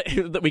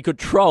 that we could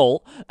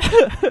troll,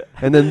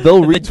 and then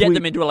they'll retweet, get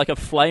them into a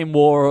flame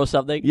war or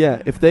something.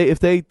 Yeah, if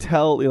they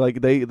tell,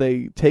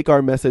 they take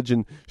our message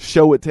and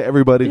show it to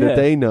everybody that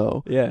they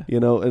know,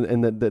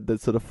 and that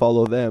sort of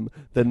follow them,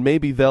 then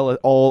maybe they'll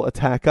all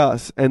attack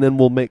us, and then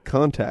we'll make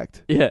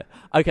contact. Yeah.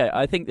 Okay.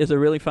 I think there's a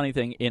really funny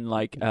thing in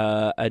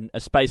a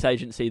space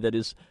agency that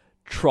is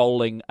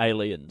trolling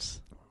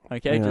aliens.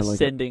 Okay, just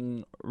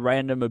sending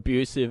random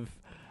abusive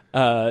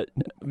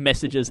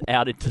messages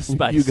out into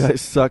space. You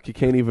guys suck. You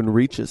can't even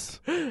reach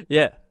us.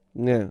 Yeah.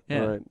 All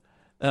right.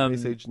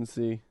 Space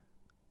agency.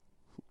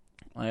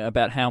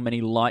 About how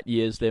many light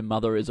years their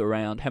mother is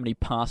around, how many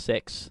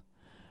parsecs.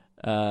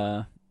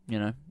 I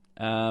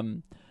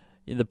heard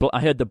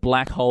the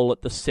black hole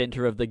at the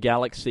center of the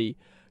galaxy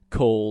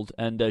called,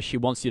 and she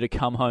wants you to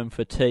come home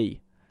for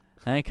tea,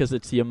 because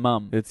it's your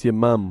mum. It's your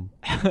mum.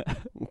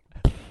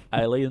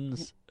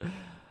 Aliens.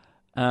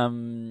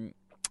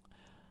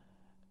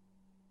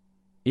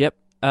 Yep.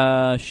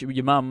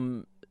 Your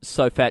mum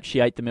so fat she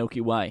ate the Milky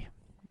Way.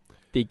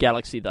 The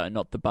galaxy, though,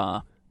 not the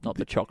bar, not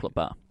the chocolate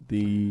bar. Not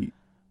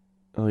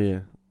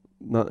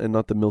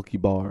the Milky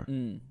Bar.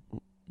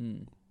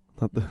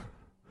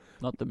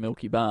 Not the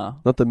Milky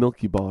Bar. Not the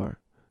Milky Bar.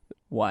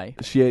 Way.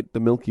 She ate the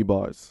Milky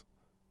Bars.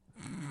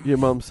 Your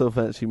mum's so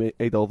fat she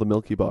ate all the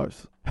Milky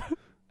Bars.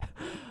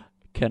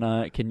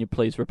 Can you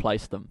please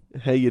replace them?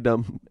 Hey, you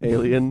dumb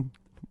alien.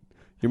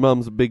 Your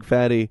mum's a big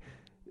fatty,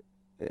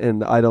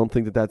 and I don't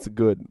think that's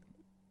good.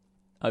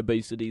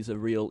 Obesity's a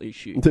real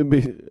issue.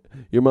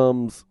 Your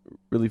mom's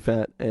really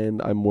fat,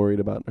 and I'm worried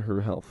about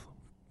her health.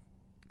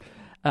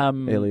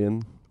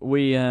 Alien.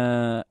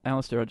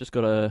 Alistair, I just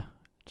got a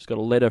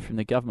letter from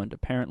the government.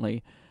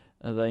 Apparently,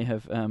 they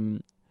have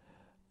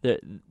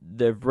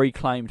they've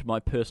reclaimed my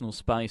personal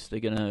space.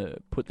 They're going to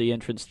put the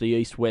entrance to the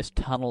east-west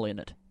tunnel in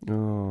it.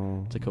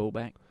 Oh, it's a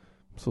callback.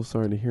 I'm so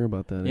sorry to hear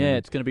about that. Yeah,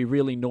 it's going to be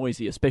really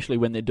noisy, especially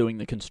when they're doing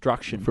the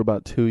construction for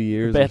about 2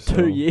 years. About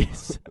 2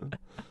 years.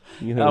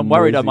 I'm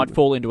worried I might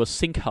fall into a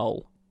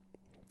sinkhole.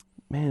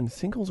 Man,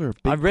 sinkholes are a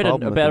big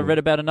problem. I read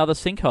about another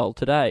sinkhole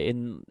today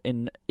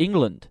in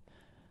England.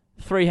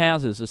 3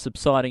 houses are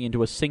subsiding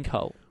into a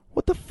sinkhole.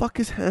 What the fuck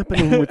is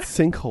happening with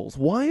sinkholes?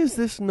 Why is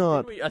this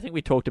not... I think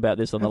we talked about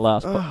this on the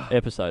last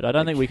episode. I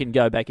don't think we can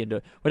go back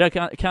into...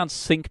 can't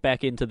sink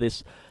back into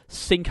this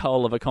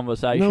sinkhole of a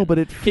conversation. No, but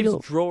it keeps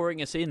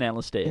drawing us in,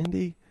 Alistair.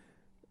 Andy,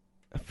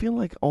 I feel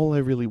like all I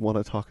really want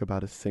to talk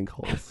about is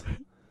sinkholes.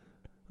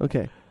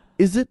 Okay.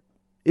 Is it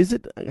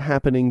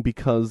happening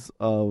because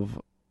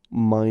of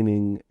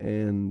mining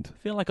and... I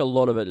feel like a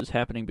lot of it is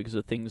happening because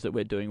of things that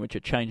we're doing which are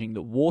changing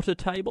the water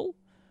table,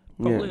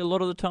 probably a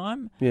lot of the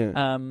time.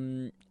 Yeah.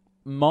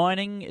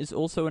 Mining is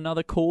also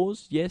another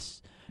cause,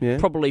 yes. Yeah.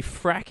 Probably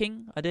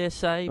fracking, I dare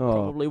say,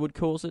 probably would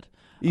cause it.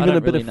 Even a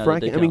bit of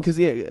fracking. I mean, because,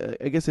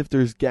 I guess if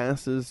there's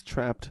gases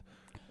trapped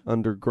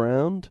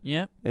underground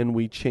and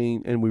we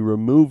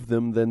remove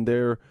them, then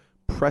their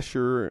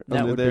pressure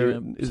under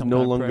there is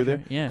no longer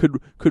there. Yeah.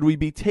 Could we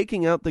be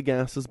taking out the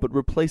gases but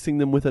replacing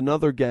them with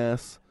another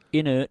gas?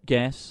 Inert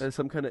gas.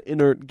 Some kind of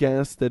inert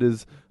gas that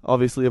is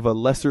obviously of a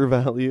lesser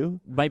value.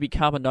 Maybe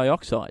carbon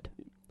dioxide.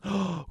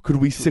 Could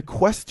we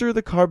sequester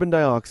the carbon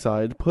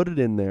dioxide, put it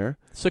in there?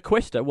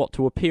 Sequester? What,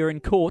 to appear in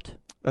court?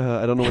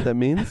 I don't know what that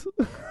means.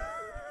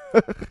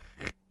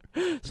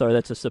 Sorry,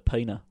 that's a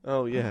subpoena.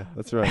 Oh, yeah,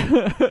 that's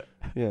right.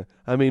 Yeah.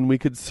 I mean, we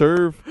could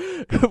serve...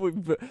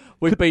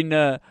 We've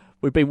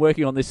been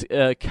working on this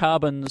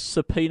carbon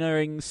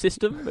subpoenaing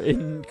system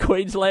in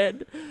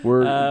Queensland.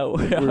 We're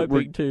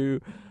hoping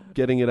to...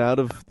 getting it out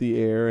of the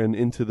air and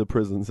into the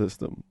prison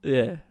system.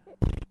 Yeah.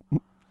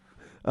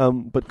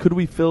 But could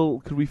we fill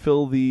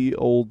the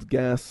old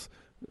gas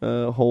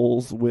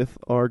holes with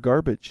our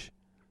garbage?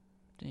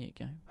 There you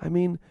go. I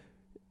mean,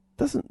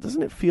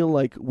 doesn't it feel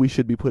like we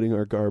should be putting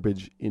our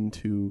garbage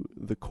into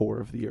the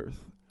core of the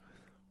earth?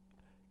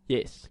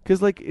 Yes.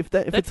 Because if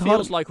it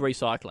feels like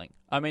recycling.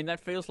 I mean, that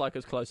feels like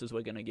as close as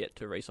we're going to get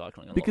to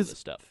recycling a lot of this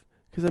stuff.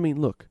 Because I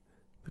mean, look,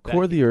 the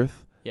core of the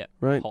earth. Yeah.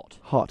 Right.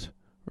 Hot.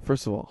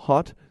 First of all,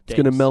 hot. It's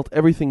going to melt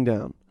everything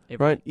down.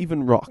 Right?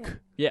 Even rock.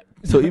 Yeah.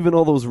 So even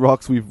all those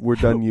rocks we're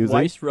done using.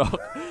 Waste rock.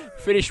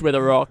 Finish with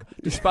a rock.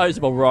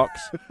 Disposable rocks.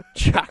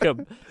 Chuck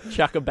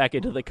them back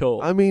into the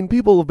core. I mean,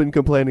 people have been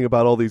complaining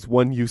about all these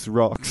one-use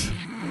rocks.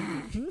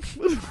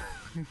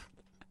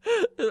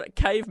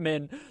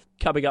 Cavemen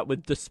coming up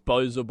with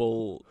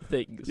disposable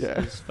things.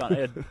 Yeah. It's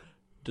funny.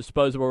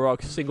 Disposable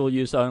rocks, single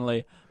use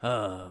only.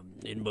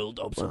 Inbuilt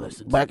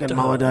obsolescence. Back in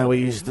my day, we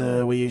used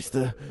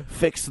to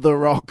fix the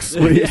rocks.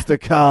 We used to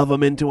carve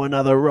them into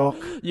another rock.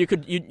 You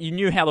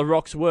knew how the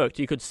rocks worked.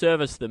 You could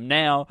service them.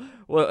 Now,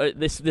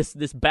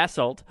 this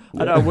basalt,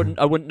 I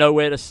wouldn't know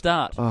where to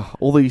start.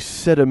 All these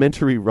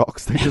sedimentary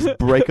rocks, they just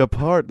break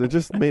apart. They're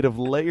just made of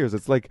layers.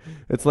 It's like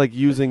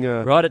using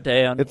a... Write it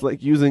down. It's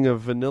like using a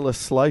vanilla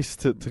slice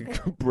to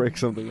break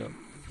something up.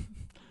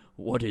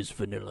 What is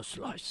vanilla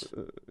slice?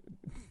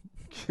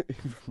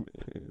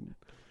 Man.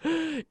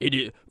 It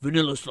is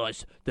vanilla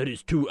slice that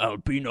is 2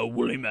 albino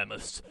woolly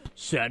mammoths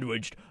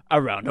sandwiched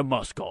around a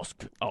musk ox.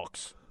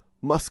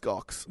 Musk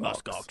ox.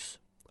 Musk ox.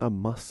 A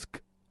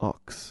musk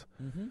ox.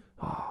 Mm-hmm.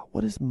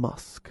 What is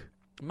musk?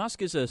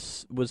 Musk is a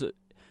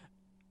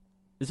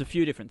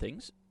few different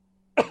things.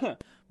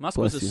 Musk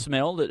was a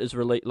smell that is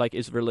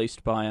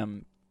released by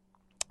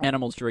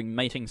animals during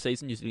mating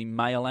season. Usually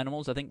male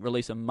animals, I think,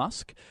 release a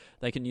musk.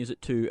 They can use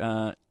it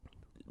to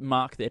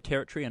mark their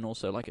territory and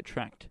also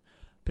attract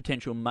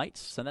potential mates.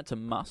 So that's a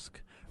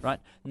musk,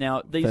 right?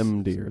 Now these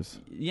femdeers.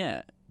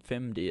 Yeah,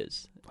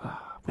 femdeers.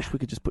 Wish we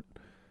could just put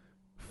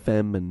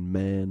fem and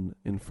man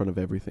in front of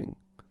everything.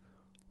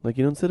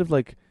 Instead of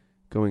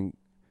going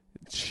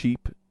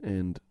sheep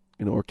and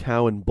or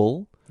cow and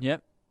bull.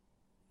 Yep.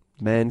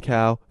 Man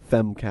cow,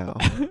 fem cow.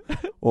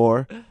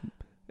 or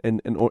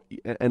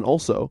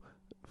also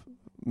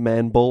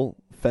man bull,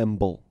 fem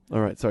bull.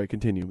 All right, sorry,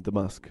 continue with the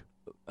musk.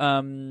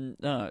 And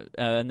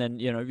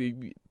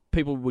then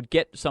people would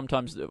get the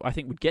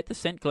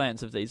scent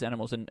glands of these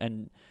animals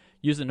and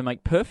use them to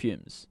make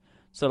perfumes.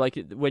 So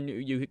when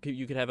you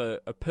could have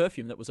a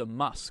perfume that was a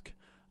musk,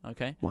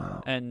 okay?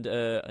 Wow. And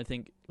I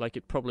think they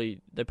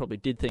probably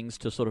did things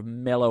to sort of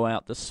mellow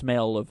out the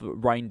smell of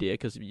reindeer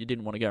because you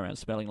didn't want to go around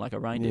smelling like a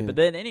reindeer. Yeah. But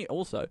then then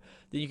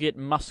you get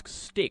musk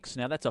sticks.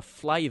 Now that's a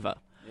flavour,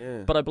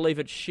 but I believe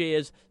it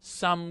shares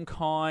some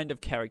kind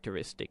of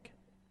characteristic.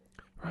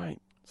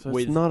 Right. So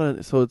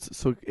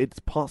it's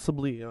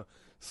possibly a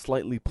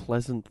slightly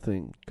pleasant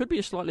thing. Could be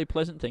a slightly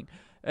pleasant thing.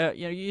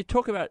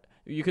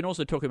 You can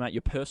also talk about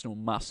your personal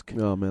musk.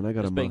 Oh man, I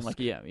got a being musk.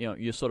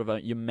 You're sort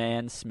of your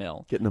man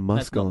smell. Getting a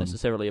musk That's not on.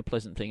 necessarily a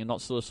pleasant thing, and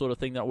not the sort of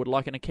thing that I would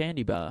like in a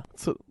candy bar.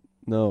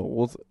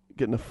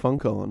 Getting a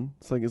funk on.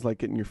 It's like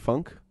getting your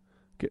funk.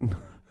 Getting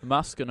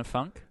musk and a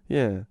funk.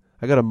 Yeah,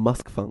 I got a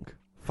musk funk.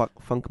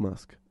 Funk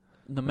musk.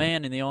 The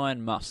man in the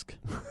iron musk.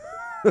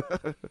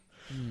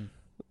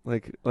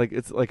 Like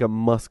it's like a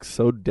musk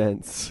so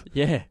dense,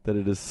 that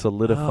it is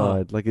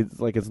solidified.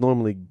 It's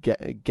normally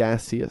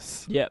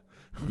gaseous. Yep.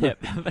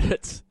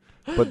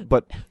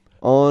 but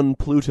on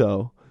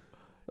Pluto,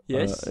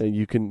 yes,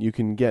 you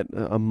can get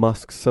a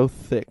musk so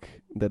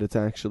thick that it's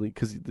actually,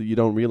 because you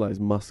don't realize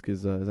musk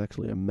is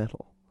actually a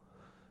metal.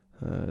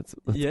 It's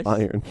Yes.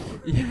 iron.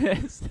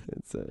 Yes.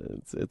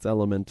 Its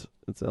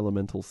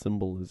elemental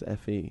symbol is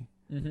Fe.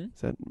 Mm-hmm.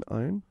 Is that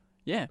iron?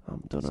 Yeah.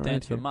 Done all right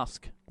Stands for here.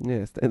 Musk. Yeah,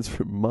 it stands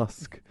for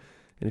Musk.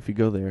 And if you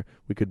go there,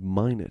 we could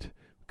mine it,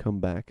 come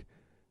back,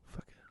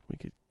 we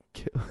could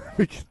kill,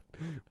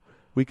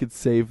 we could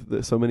save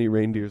so many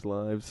reindeers'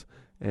 lives,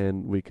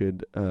 and we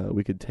could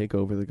take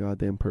over the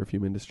goddamn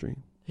perfume industry.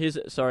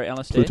 Sorry,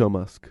 Alistair. Pluto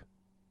Musk.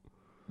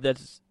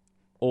 That's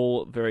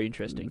all very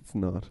interesting. It's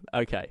not.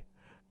 Okay.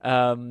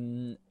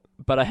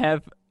 But I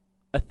have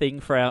a thing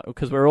for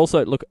because we're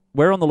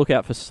on the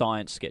lookout for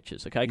science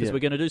sketches, okay? Because Yeah. we're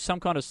going to do some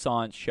kind of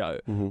science show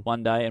Mm-hmm.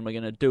 one day, and we're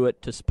going to do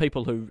it to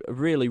people who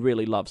really,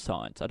 really love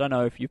science. I don't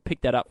know if you've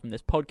picked that up from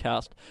this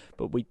podcast,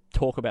 but we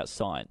talk about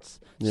science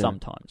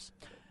sometimes,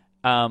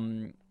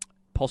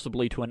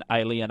 possibly to an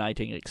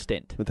alienating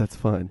extent. But that's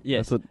fine.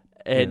 Yes, That's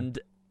and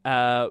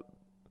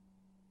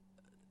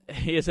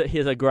here's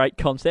a great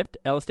concept,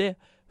 Alistair.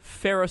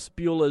 Ferris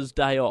Bueller's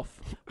Day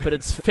Off, but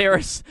it's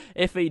Ferris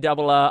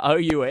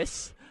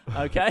Ferrous.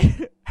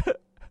 Okay,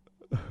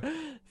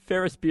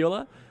 Ferris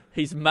Bueller.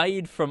 He's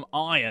made from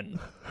iron,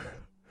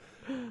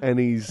 and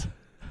he's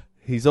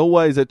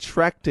always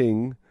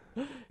attracting.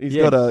 He's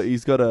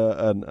got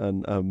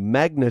a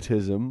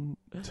magnetism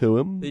to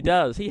him. He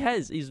does. He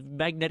has his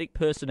magnetic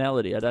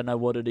personality. I don't know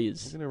what it I'm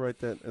is. gonna write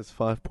that as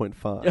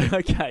 5.5.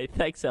 Okay,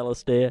 thanks,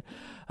 Alistair.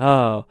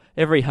 Oh,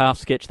 every half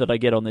sketch that I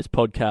get on this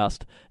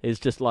podcast is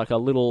just like a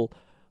little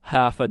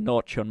half a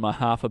notch on my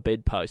half a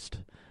bedpost,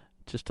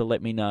 just to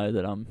let me know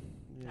that I'm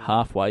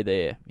halfway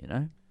there. You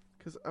know.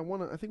 Because I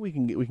think we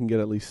can get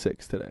at least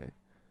 6 today,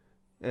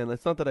 and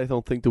it's not that I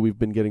don't think that we've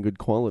been getting good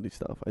quality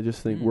stuff. I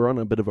just think we're on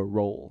a bit of a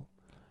roll.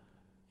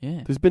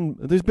 Yeah.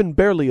 There's been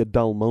barely a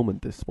dull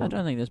moment this one. I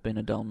don't think there's been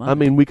a dull moment. I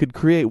mean, we could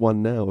create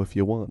one now if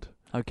you want.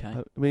 Okay.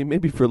 I mean,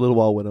 maybe for a little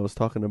while when I was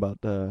talking about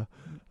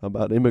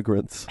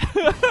immigrants.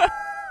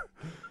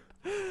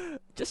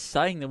 Just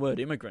saying the word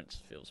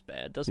immigrants feels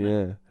bad, doesn't it?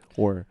 Yeah,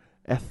 or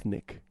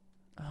ethnic.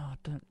 Oh,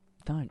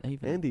 don't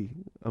even. Andy,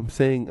 I'm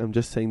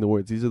just saying the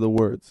words. These are the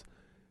words.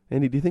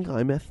 Andy, do you think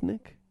I'm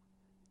ethnic?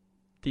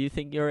 Do you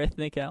think you're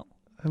ethnic, Al?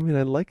 I mean,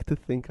 I like to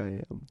think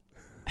I am.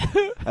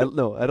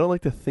 No, I don't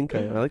like to think I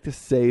am. I like to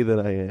say that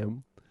I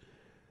am.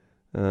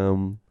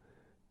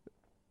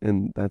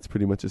 And that's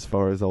pretty much as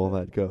far as all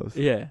that goes.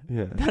 Yeah.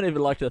 Yeah. I don't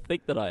even like to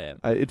think that I am.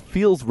 It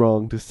feels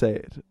wrong to say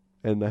it,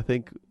 and I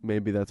think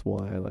maybe that's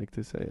why I like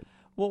to say it.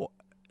 Well,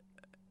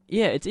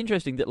 yeah, it's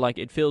interesting that like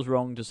it feels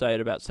wrong to say it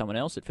about someone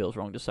else. It feels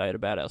wrong to say it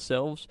about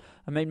ourselves.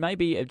 I mean,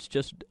 maybe it's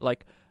just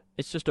like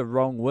it's just a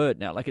wrong word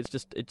now. Like it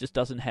just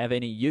doesn't have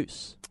any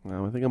use.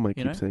 No, I think I might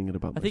keep saying it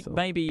about I myself. think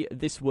maybe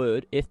this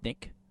word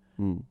ethnic,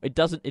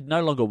 it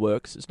no longer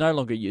works. It's no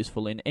longer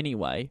useful in any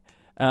way.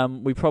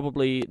 We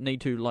probably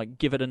need to like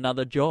give it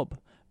another job.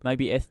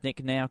 Maybe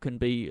ethnic now can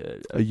be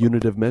a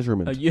unit of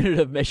measurement. A unit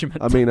of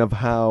measurement. I mean, of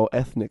how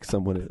ethnic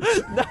someone is.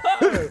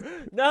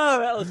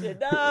 No, Alistair,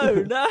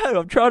 no.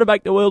 I'm trying to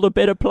make the world a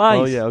better place.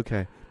 Oh yeah,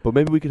 okay. But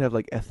maybe we could have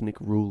like ethnic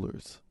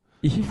rulers.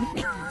 It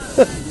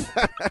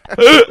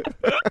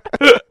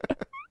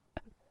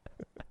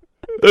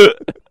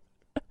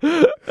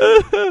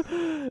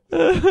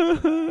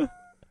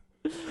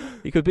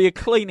could be a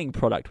cleaning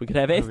product. We could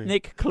have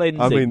ethnic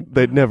cleansing. I mean,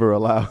 they'd never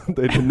allow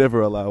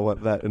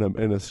that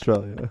in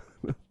Australia.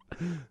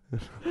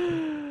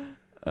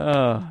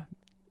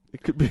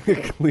 It could be a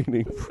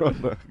cleaning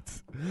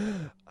product.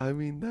 I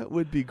mean, that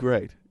would be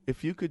great.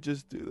 If you could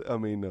just do... I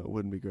mean, no, it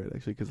wouldn't be great,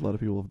 actually, because a lot of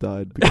people have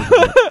died because of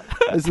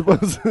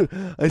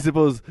that. I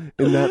suppose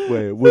in that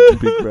way it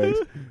wouldn't be great.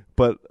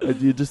 But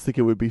you just think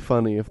it would be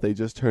funny if they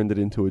just turned it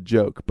into a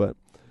joke. But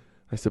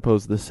I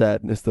suppose the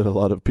sadness that a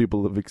lot of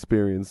people have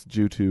experienced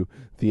due to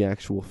the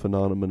actual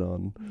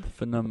phenomenon.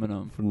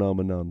 Phenomenon.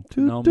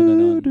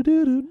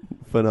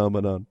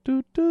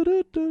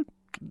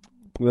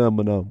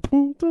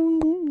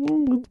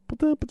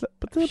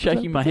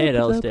 Shaking my head,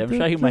 Alistair. I'm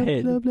shaking my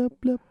head.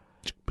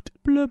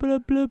 Blah, blah,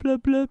 blah, blah,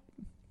 blah.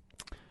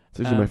 It's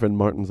actually my friend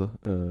Martin's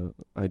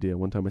idea.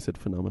 One time I said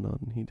phenomenon,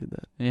 and he did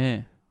that.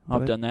 Yeah,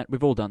 I've done that.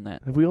 We've all done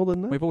that. Have we all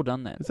done that? We've all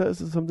done that. Is that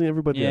something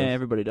everybody does? Yeah,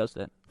 everybody does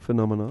that.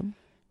 Phenomenon?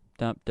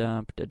 And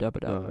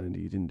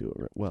you didn't do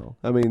it well.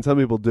 I mean, some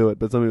people do it,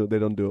 but some people, they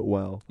don't do it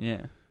well.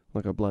 Yeah.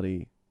 Like a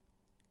bloody...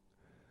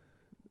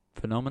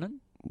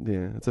 Phenomenon?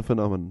 Yeah, it's a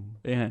phenomenon.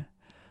 Yeah.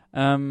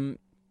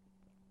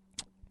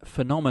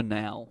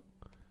 Phenomenal.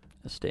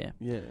 Astaire.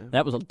 Yeah.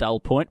 That was a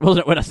dull point,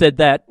 wasn't it, when I said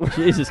that?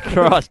 Jesus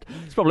Christ.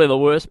 It's probably the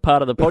worst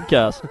part of the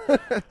podcast.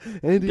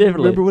 Andy, Definitely.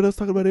 remember when I was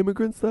talking about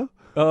immigrants, though?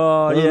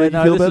 Oh, yeah,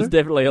 no, this is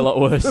definitely a lot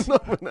worse.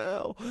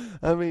 Phenomenal.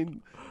 I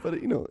mean, but,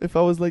 if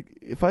I was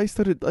if I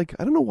started, I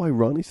don't know why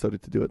Ronnie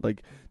started to do it,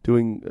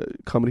 doing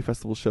comedy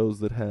festival shows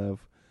that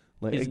have,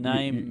 his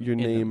name. Your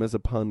name as a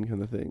pun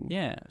kind of thing.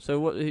 Yeah. So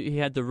what? He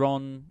had the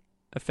Ron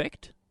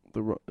effect?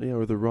 Or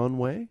the Ron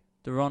way?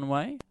 The Ron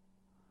way?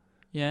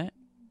 Yeah.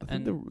 I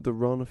think the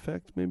Ron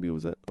effect, maybe it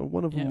was that. Or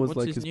one of them was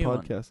what's his new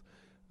podcast.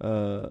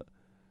 We're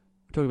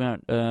talking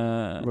about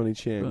Ronnie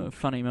Chang.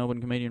 Funny Melbourne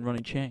comedian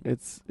Ronnie Chang.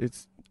 It's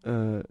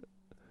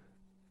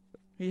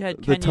He had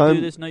The Can You time-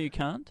 Do This? No, You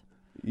Can't?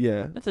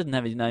 Yeah. That doesn't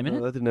have his name in No,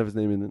 it. that didn't have his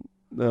name in it.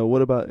 No,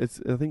 what about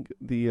I think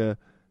the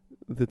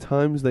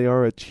times they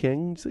are a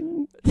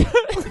changing.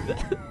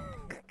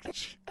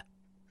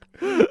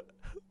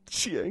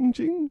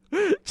 Changing.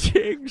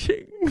 Ching.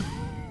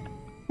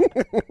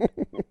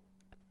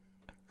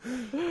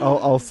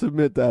 I'll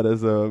submit that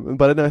as a.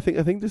 But I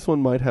think this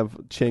one might have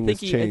Cheng as I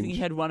think change. he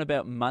had one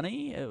about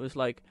money. It was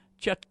like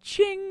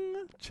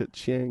cha-ching,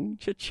 Cha-ching.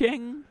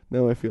 cha-ching.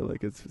 Now I feel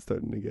like it's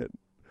starting to get.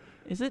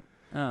 Is it?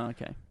 Oh,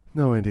 okay.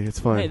 No, Andy, it's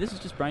fine. Hey, this is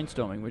just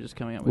brainstorming. We're just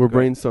coming up with We're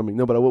great- brainstorming.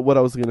 No, but what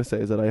I was going to say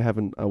is that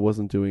I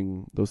wasn't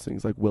doing those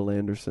things like Will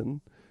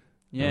Anderson,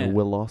 Yeah.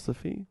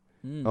 Willosophy.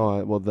 Mm.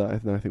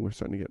 I think we're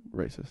starting to get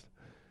racist.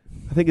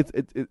 I think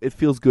it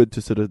feels good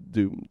to sort of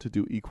do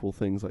equal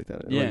things like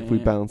that. Yeah, like if we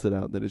yeah. balance it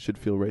out, that it should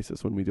feel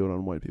racist when we do it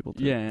on white people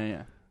too.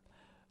 Yeah.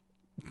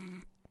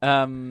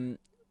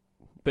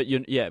 But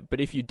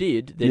if you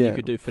did, then you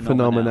could do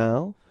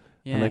phenomenal.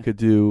 Yeah. And I could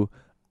do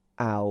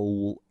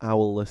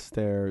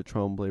Alistair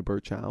Tremblay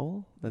Birch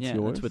Owl. That's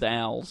yours. That's with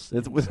owls.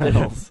 It's with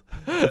owls.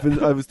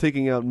 I was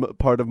taking out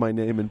part of my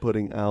name and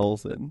putting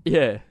owls in.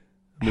 Yeah.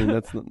 I mean,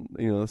 that's not,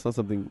 that's not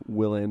something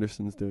Will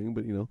Anderson's doing,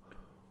 but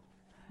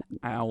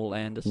Owl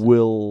Anderson.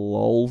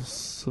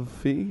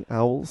 Willosophy.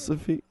 Oh,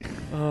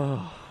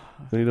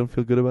 You don't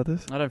feel good about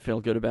this? I don't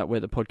feel good about where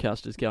the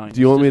podcast is going.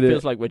 Do you want me It to-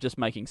 feels like we're just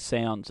making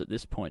sounds at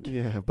this point.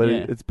 Yeah, but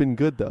Yeah. it's been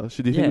good though.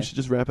 Do you think we should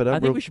just wrap it up? I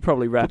think we should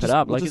probably wrap it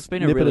up. we'll Like just it's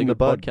been a nip it really in the good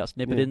bud. podcast.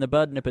 Nip it Yeah. in the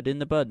bud. Nip it in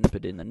the bud. Nip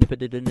it in the bud. We've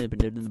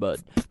got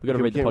to Okay,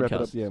 we read the can't wrap it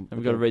podcast. up, yeah. And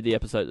we've got to Okay. read the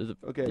episode.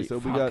 Okay, so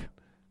we Fuck.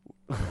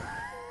 got.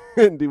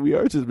 Andy, we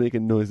are just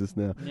making noises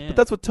now, Yeah. but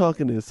that's what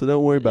talking is. So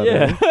don't worry about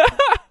Yeah.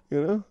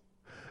 it.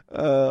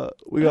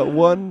 We got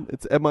one.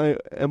 It's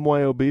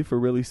MYOB for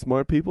really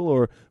smart people,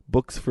 or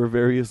books for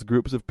various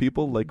groups of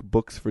people, like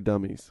books for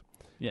dummies.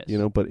 Yes.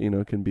 But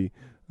it can be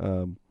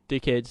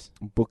Dickheads,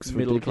 books for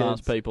middle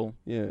class dickheads. people,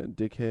 Yeah,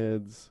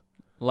 dickheads,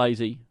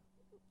 lazy,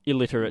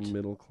 illiterate,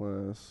 middle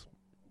class,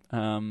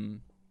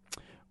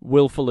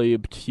 willfully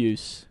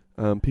obtuse.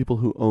 people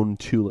who own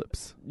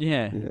tulips.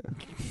 Yeah. Yeah.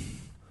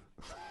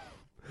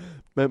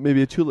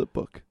 Maybe a tulip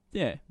book.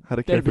 Yeah. How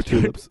to care That'd for be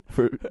good. tulips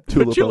for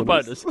tulip, Tulip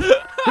owners. owners.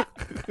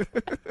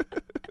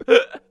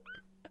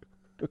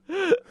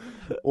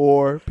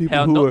 Or people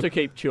How who not are to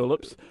keep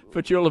tulips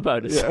for tulip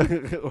owners.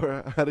 yeah,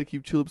 or how to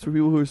keep tulips for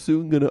people who are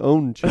soon going to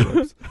own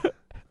tulips.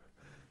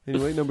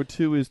 Anyway, number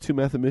 2 is two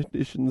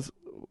mathematicians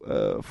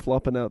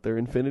flopping out their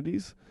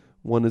infinities.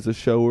 One is a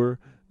shower,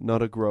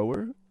 not a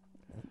grower.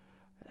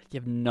 You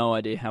have no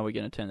idea how we're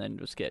going to turn that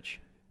into a sketch.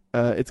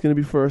 It's going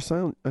to be for a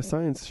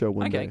science show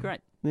one day. Okay, great.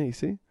 Yeah, you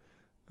see?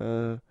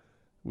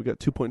 We got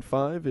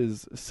 2.5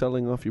 is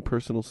selling off your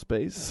personal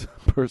space,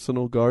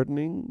 personal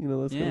gardening,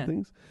 those kind of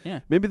things.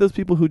 Yeah. Maybe those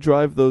people who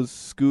drive those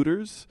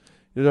scooters,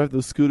 drive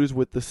those scooters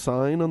with the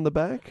sign on the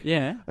back.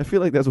 Yeah. I feel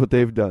like that's what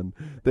they've done.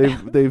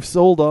 They've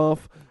sold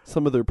off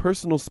some of their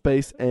personal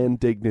space and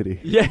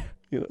dignity. Yeah.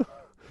 You know?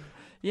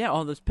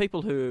 Yeah, there's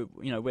people who,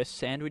 wear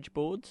sandwich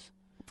boards.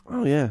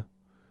 Oh yeah.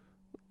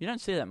 You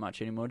don't see that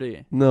much anymore, do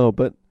you? No,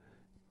 but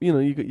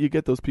you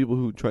get those people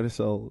who try to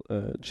sell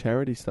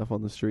charity stuff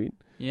on the street.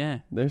 Yeah.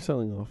 They're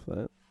selling off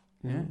that.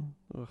 Yeah.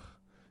 Ugh.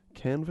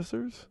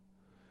 Canvassers?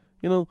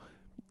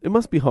 It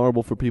must be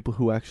horrible for people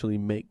who actually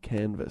make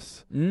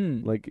canvas.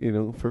 Mm. Like,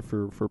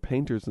 for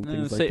painters and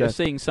things like that.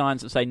 Seeing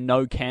signs that say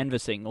no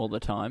canvassing all the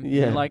time.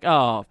 Yeah. You're like,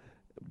 oh.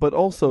 But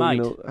also,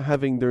 Mate.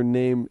 having their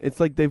name, it's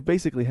like they've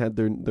basically had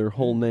their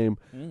whole name.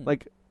 Mm.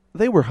 Like,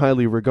 they were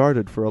highly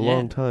regarded for a Yeah.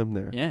 long time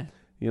there. Yeah.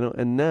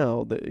 And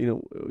now that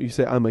you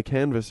say I'm a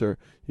canvasser,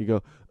 you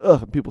go,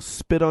 ugh, people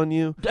spit on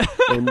you,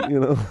 and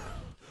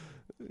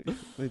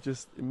they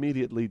just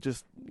immediately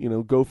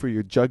go for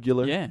your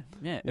jugular. Yeah.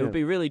 It Yeah. would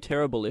be really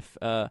terrible if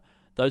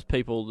those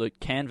people, the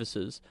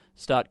canvassers,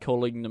 started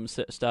calling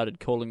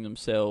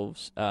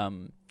themselves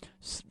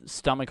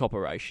stomach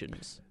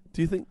operations.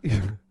 Do you think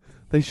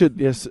they should?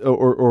 Yes,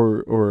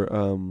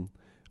 or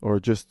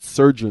just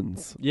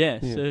surgeons. Yeah,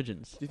 Yeah.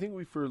 surgeons. Do you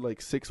think for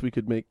like 6 we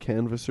could make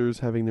canvassers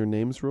having their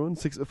names ruined?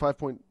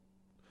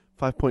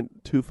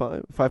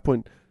 5.25,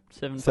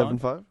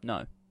 5.75?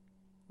 No,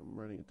 I'm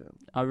writing it down.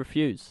 I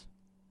refuse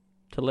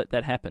to let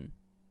that happen.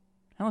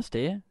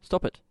 Alistair,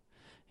 stop it.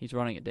 He's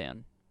writing it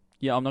down.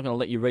 Yeah, I'm not going to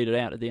let you read it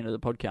out at the end of the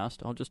podcast.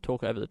 I'll just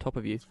talk over the top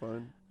of you. It's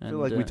fine. I And, feel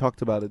like we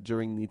talked about it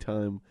during the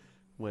time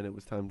when it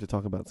was time to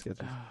talk about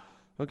sketches.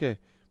 Okay,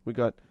 we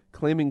got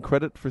claiming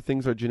credit for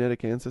things our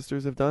genetic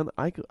ancestors have done.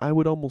 I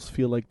would almost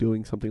feel like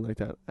doing something like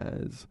that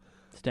as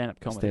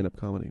stand-up comedy. stand-up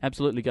comedy.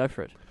 Absolutely, go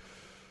for it.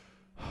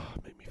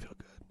 It made me feel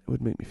good. It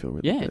would make me feel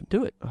really Yeah, good.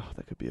 do it. Oh,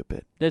 that could be a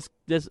bit. There's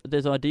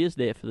ideas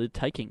there for the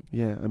taking.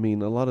 Yeah, I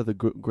mean, a lot of the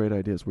great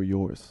ideas were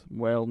yours,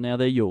 Well, now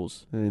they're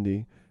yours.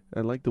 Andy. I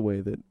like the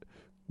way that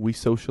we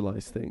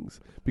socialize things,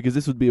 because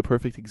this would be a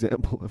perfect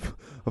example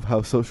of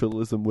how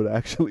socialism would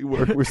actually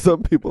work, where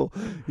some people,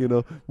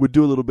 would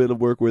do a little bit of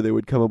work where they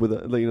would come up with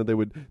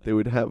they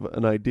would have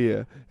an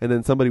idea, and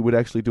then somebody would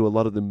actually do a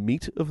lot of the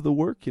meat of the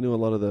work, a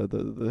lot of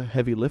the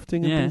heavy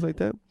lifting and Yeah. things like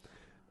that.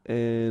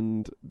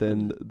 and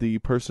then the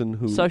person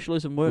who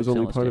Socialism works. was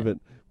only part of Alistair.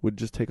 it would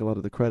just take a lot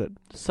of the credit.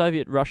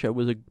 Soviet Russia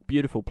was a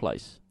beautiful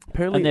place.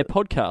 Apparently, And their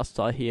podcasts,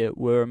 I hear,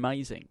 were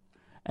amazing.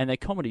 And their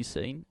comedy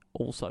scene,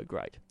 also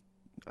great.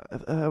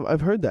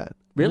 I've heard that.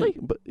 Really?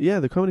 But yeah,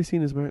 the comedy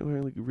scene is like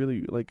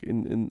really like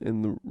in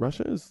the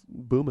Russia is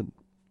booming.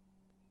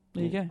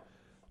 There you go.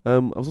 I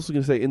was also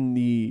going to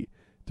say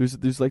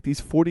there's like these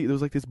 40. There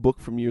was like this book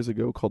from years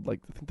ago called like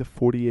I think the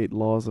 48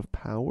 Laws of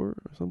Power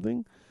or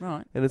something.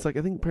 Right. And it's like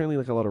I think apparently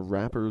like a lot of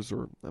rappers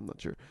or I'm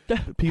not sure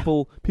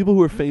people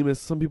who are famous.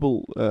 Some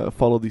people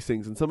follow these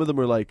things, and some of them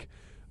are like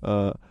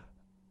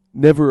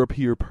never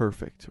appear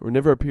perfect or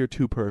never appear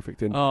too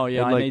perfect. And Oh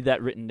yeah, and I like, need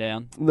that written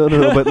down. No,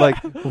 but like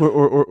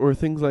or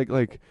things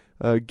like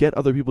get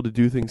other people to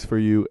do things for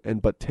you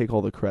but take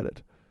all the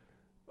credit.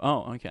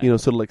 Oh, okay. You know,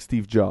 sort of like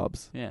Steve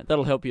Jobs. Yeah,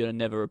 that'll help you to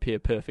never appear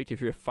perfect if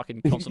you're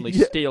fucking constantly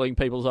Yeah. stealing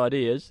people's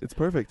ideas. It's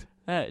perfect.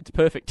 It's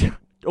perfect.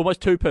 Almost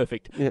too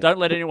perfect. Yeah. Don't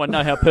let anyone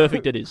know how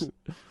perfect it is.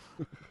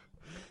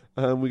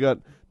 We got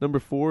number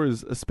 4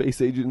 is a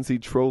space agency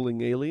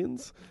trolling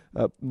aliens,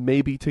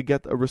 maybe to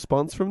get a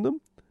response from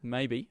them.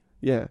 Maybe.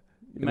 Yeah.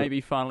 You know, Maybe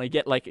finally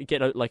get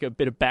a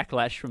bit of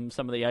backlash from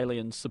some of the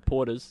aliens'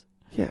 supporters.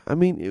 yeah, I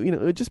mean, you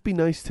know, it'd just be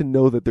nice to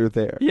know that they're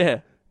there. Yeah.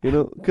 You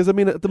know, because I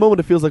mean, at the moment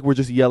it feels like we're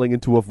just yelling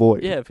into a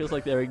void. Yeah, it feels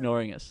like they're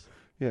ignoring us.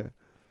 Yeah.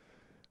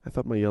 I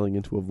thought my yelling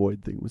into a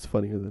void thing was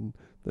funnier than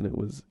it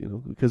was, you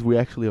know, because we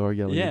actually are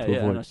yelling into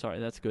a void. No, sorry,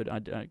 that's good. I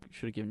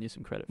should have given you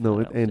some credit for No,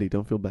 that. Andy,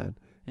 don't feel bad.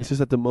 Yeah. It's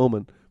just at the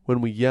moment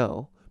when we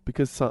yell,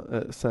 because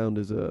sound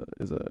is a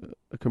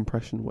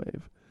compression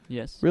wave.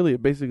 Yes. Really,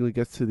 it basically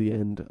gets to the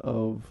end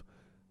of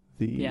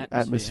the atmosphere.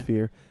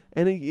 atmosphere,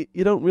 and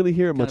you don't really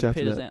hear it much Kind of after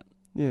peters that. out.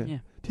 Yeah. Yeah.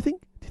 Do you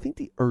think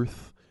the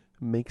Earth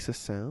makes a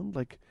sound?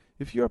 Like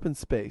if you're up in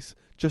space,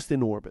 just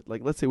in orbit,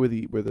 like let's say where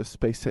the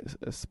space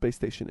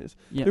station is,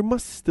 Yeah. there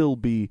must still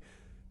be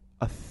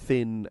a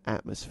thin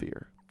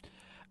atmosphere.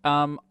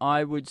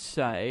 I would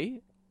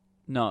say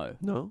no.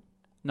 No.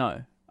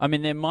 No. I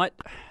mean, there might...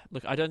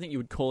 Look, I don't think you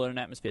would call it an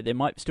atmosphere. There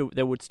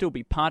would still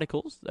be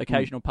particles,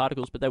 occasional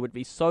particles, but they would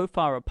be so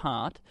far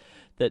apart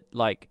that,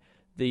 like,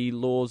 the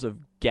laws of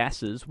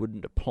gases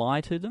wouldn't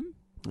apply to them.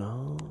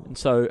 Oh. And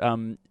so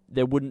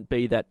there wouldn't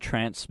be that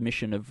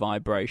transmission of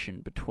vibration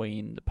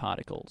between the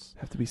particles.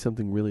 Have to be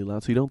something really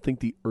loud. So you don't think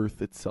the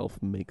Earth itself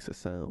makes a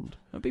sound?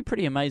 It would be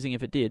pretty amazing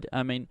if it did.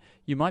 I mean,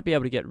 you might be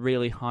able to get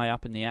really high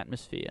up in the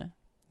atmosphere,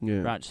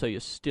 Yeah. right? So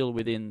you're still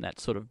within that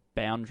sort of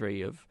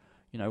boundary of,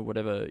 you know,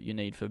 whatever you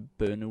need for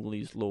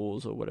Bernoulli's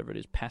laws or whatever it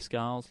is,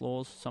 Pascal's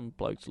laws, some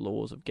bloke's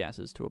laws of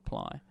gases to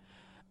apply.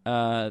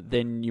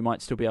 Then you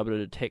might still be able to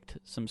detect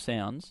some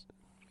sounds.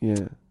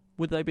 Yeah.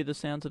 Would they be the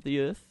sounds of the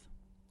Earth?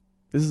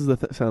 This is the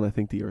sound I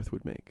think the Earth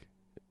would make.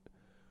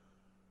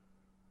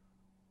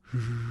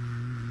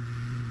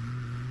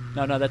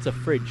 No, that's a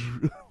fridge.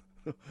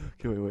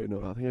 Okay, wait,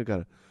 no, I think I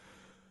got it.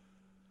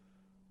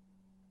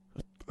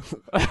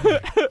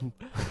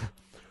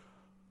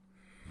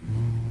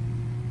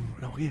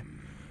 No, yeah.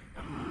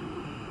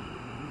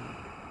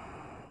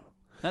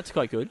 That's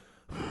quite good.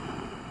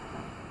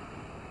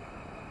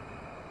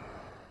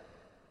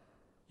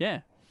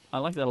 Yeah, I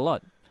like that a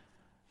lot.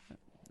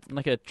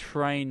 Like a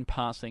train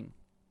passing.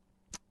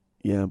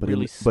 Yeah, but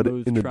Really but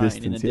smooth in the train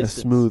distance, in the yeah,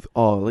 distance. smooth.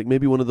 Oh, like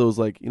maybe one of those,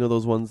 like you know,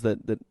 those ones that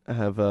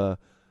have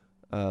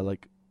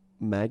like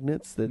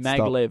magnets that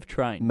Maglev stop.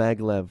 train.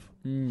 Maglev.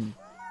 Mm.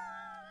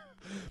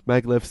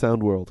 Maglev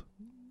Sound World.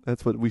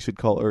 That's what we should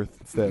call Earth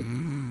instead.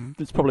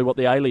 That's probably what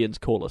the aliens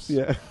call us.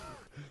 Yeah,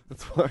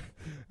 that's why.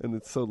 And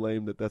it's so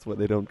lame that's why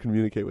they don't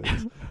communicate with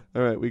us.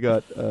 All right, we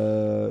got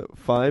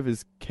 5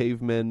 is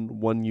cavemen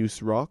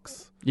one-use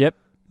rocks. Yep.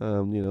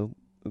 You know,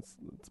 it's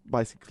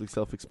basically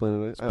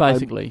self-explanatory. It's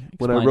basically.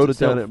 When I explains wrote it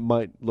itself. down, it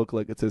might look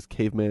like it says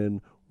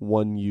caveman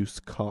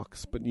one-use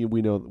cocks, but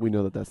we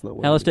know that's not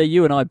what. Alistair,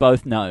 you and I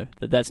both know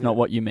that that's Yeah. not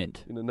what you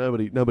meant. You know,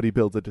 nobody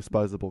builds a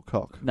disposable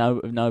cock. No,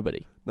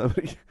 nobody.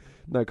 Nobody.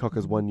 No cock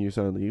is one use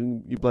only.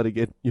 You bloody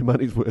get your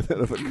money's worth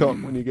out of a cock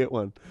when you get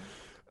one.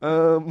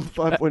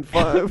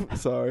 5.5.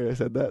 Sorry, I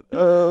said that.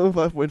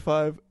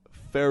 5.5.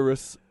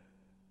 Ferris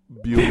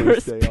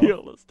Bueller's Day Off.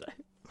 Bueller's Day.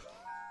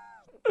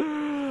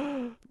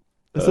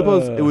 I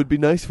suppose it would be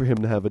nice for him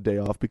to have a day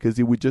off because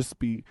he would just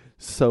be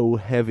so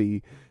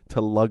heavy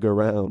to lug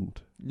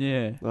around.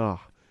 Yeah.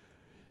 Ah,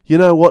 you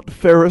know what,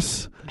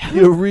 Ferris?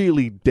 You're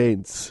really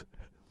dense.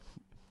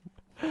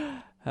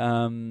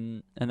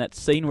 And that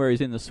scene where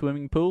he's in the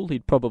swimming pool,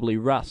 he'd probably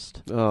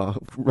rust. Oh,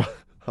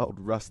 old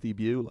Rusty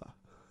Bueller.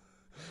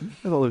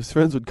 And all his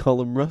friends would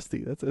call him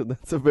Rusty.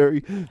 That's a very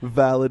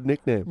valid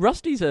nickname.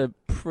 Rusty's a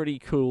pretty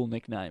cool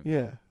nickname.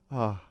 Yeah.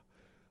 Ah,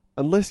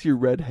 unless you're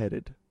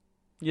redheaded.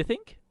 You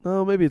think?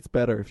 Oh, maybe it's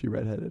better if you're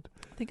redheaded.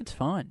 I think it's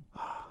fine.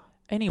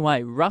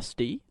 Anyway,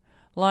 Rusty,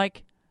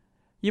 like,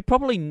 you're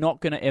probably not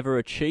going to ever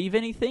achieve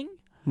anything,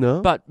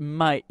 No. but,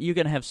 mate, you're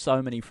going to have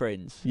so many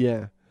friends.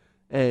 Yeah.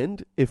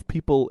 And if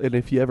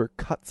you ever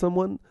cut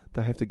someone,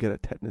 they have to get a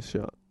tetanus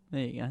shot.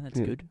 There you go. That's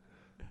Yeah. good.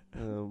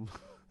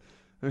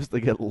 First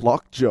they get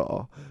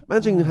lockjaw.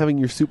 Imagine having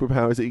your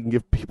superpowers that you can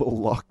give people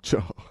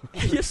lockjaw.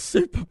 Your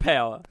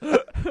superpower.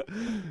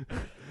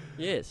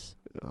 Yes.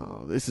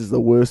 Oh, this is the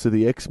worst of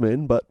the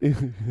X-Men, but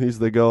he's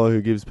the guy who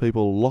gives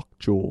people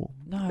lockjaw.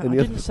 No, I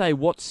didn't say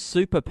what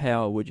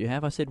superpower would you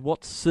have. I said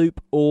what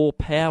soup or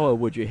power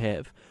would you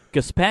have?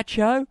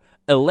 Gazpacho,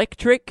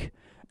 electric,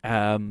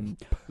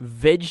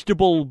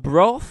 vegetable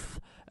broth,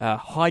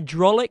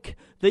 hydraulic.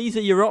 These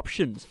are your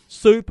options.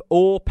 Soup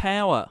or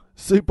power.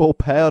 Soup or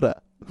powder.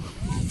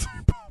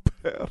 Soup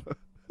or powder.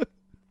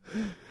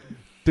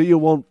 Do you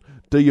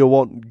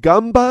want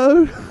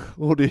gumbo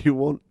or do you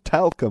want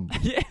talcum?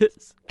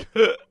 Yes.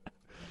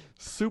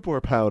 Soup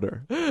or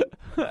powder.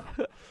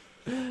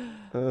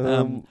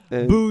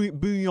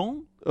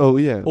 Bouillon. Oh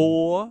yeah.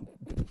 Or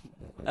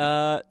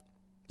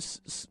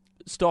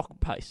stock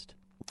paste.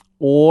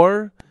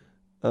 Or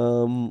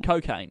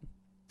cocaine.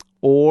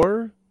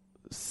 Or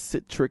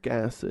citric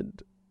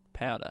acid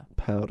powder.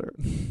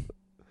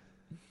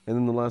 And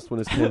then the last one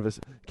is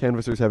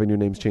canvassers having your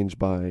names changed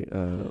by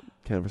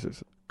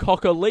canvassers.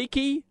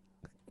 Cock-a-leaky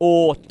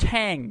or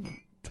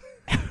tang.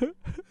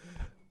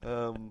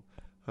 All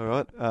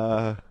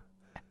right.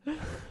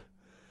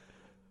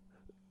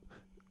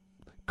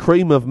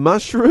 Cream of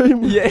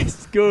mushroom.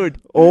 Yes, good.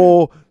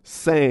 Or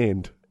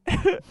sand.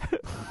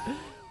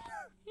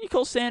 You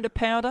call sand a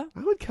powder?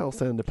 I would call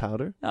sand a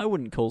powder. I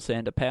wouldn't call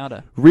sand a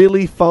powder.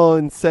 Really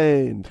fine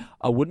sand.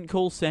 I wouldn't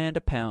call sand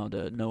a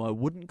powder. No, I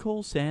wouldn't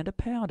call sand a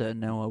powder.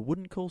 No, I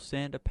wouldn't call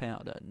sand a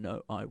powder.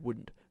 No, I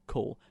wouldn't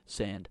call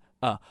sand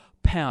a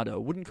powder.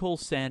 Wouldn't call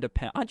sand a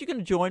powder. Aren't you going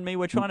to join me?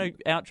 We're trying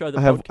to outro the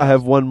podcast. I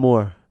have one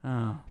more.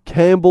 Oh.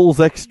 Campbell's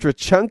Extra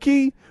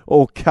Chunky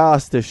or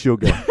caster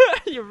sugar?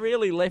 You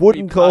really left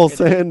Wouldn't me call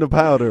fucking... sand a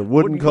powder.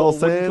 Wouldn't call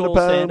sand a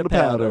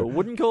powder.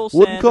 Wouldn't call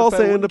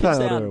sand a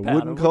powder.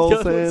 Wouldn't call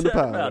sand a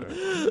powder.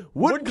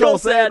 Wouldn't call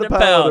sand a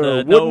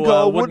powder. No,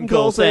 I wouldn't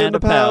call sand a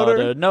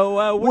powder. No,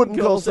 I wouldn't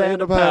call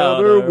sand a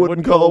powder.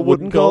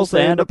 Wouldn't call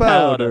sand a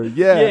powder.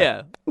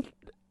 Yeah.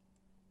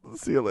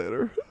 See you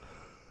later.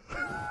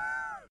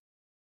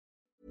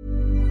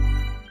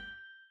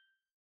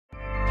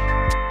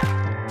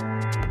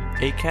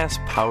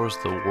 Acast powers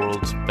the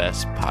world's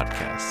best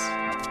podcasts.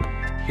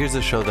 Here's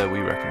a show that we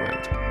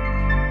recommend.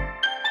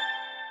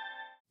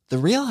 The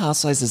Real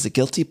Housewives is a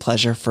guilty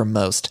pleasure for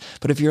most,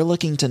 but if you're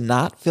looking to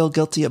not feel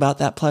guilty about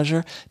that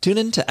pleasure, tune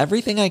in to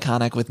Everything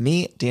Iconic with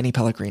me, Danny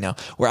Pellegrino,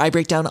 where I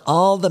break down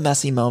all the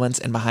messy moments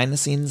and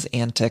behind-the-scenes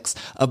antics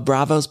of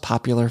Bravo's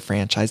popular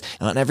franchise.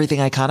 And on Everything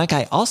Iconic,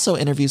 I also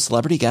interview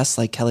celebrity guests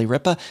like Kelly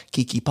Ripa,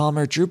 Keke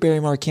Palmer, Drew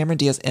Barrymore, Cameron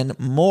Diaz, and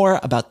more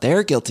about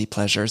their guilty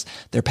pleasures,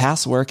 their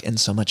past work, and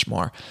so much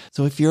more.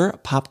 So if you're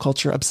pop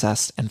culture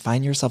obsessed and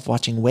find yourself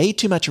watching way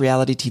too much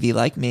reality TV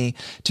like me,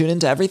 tune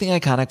into Everything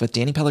Iconic with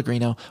Danny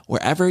Pellegrino,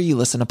 wherever you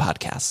listen to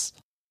podcasts.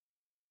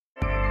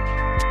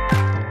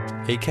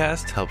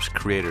 Acast helps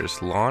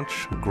creators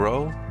launch,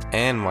 grow,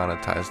 and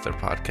monetize their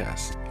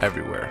podcasts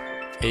everywhere.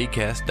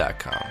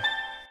 Acast.com.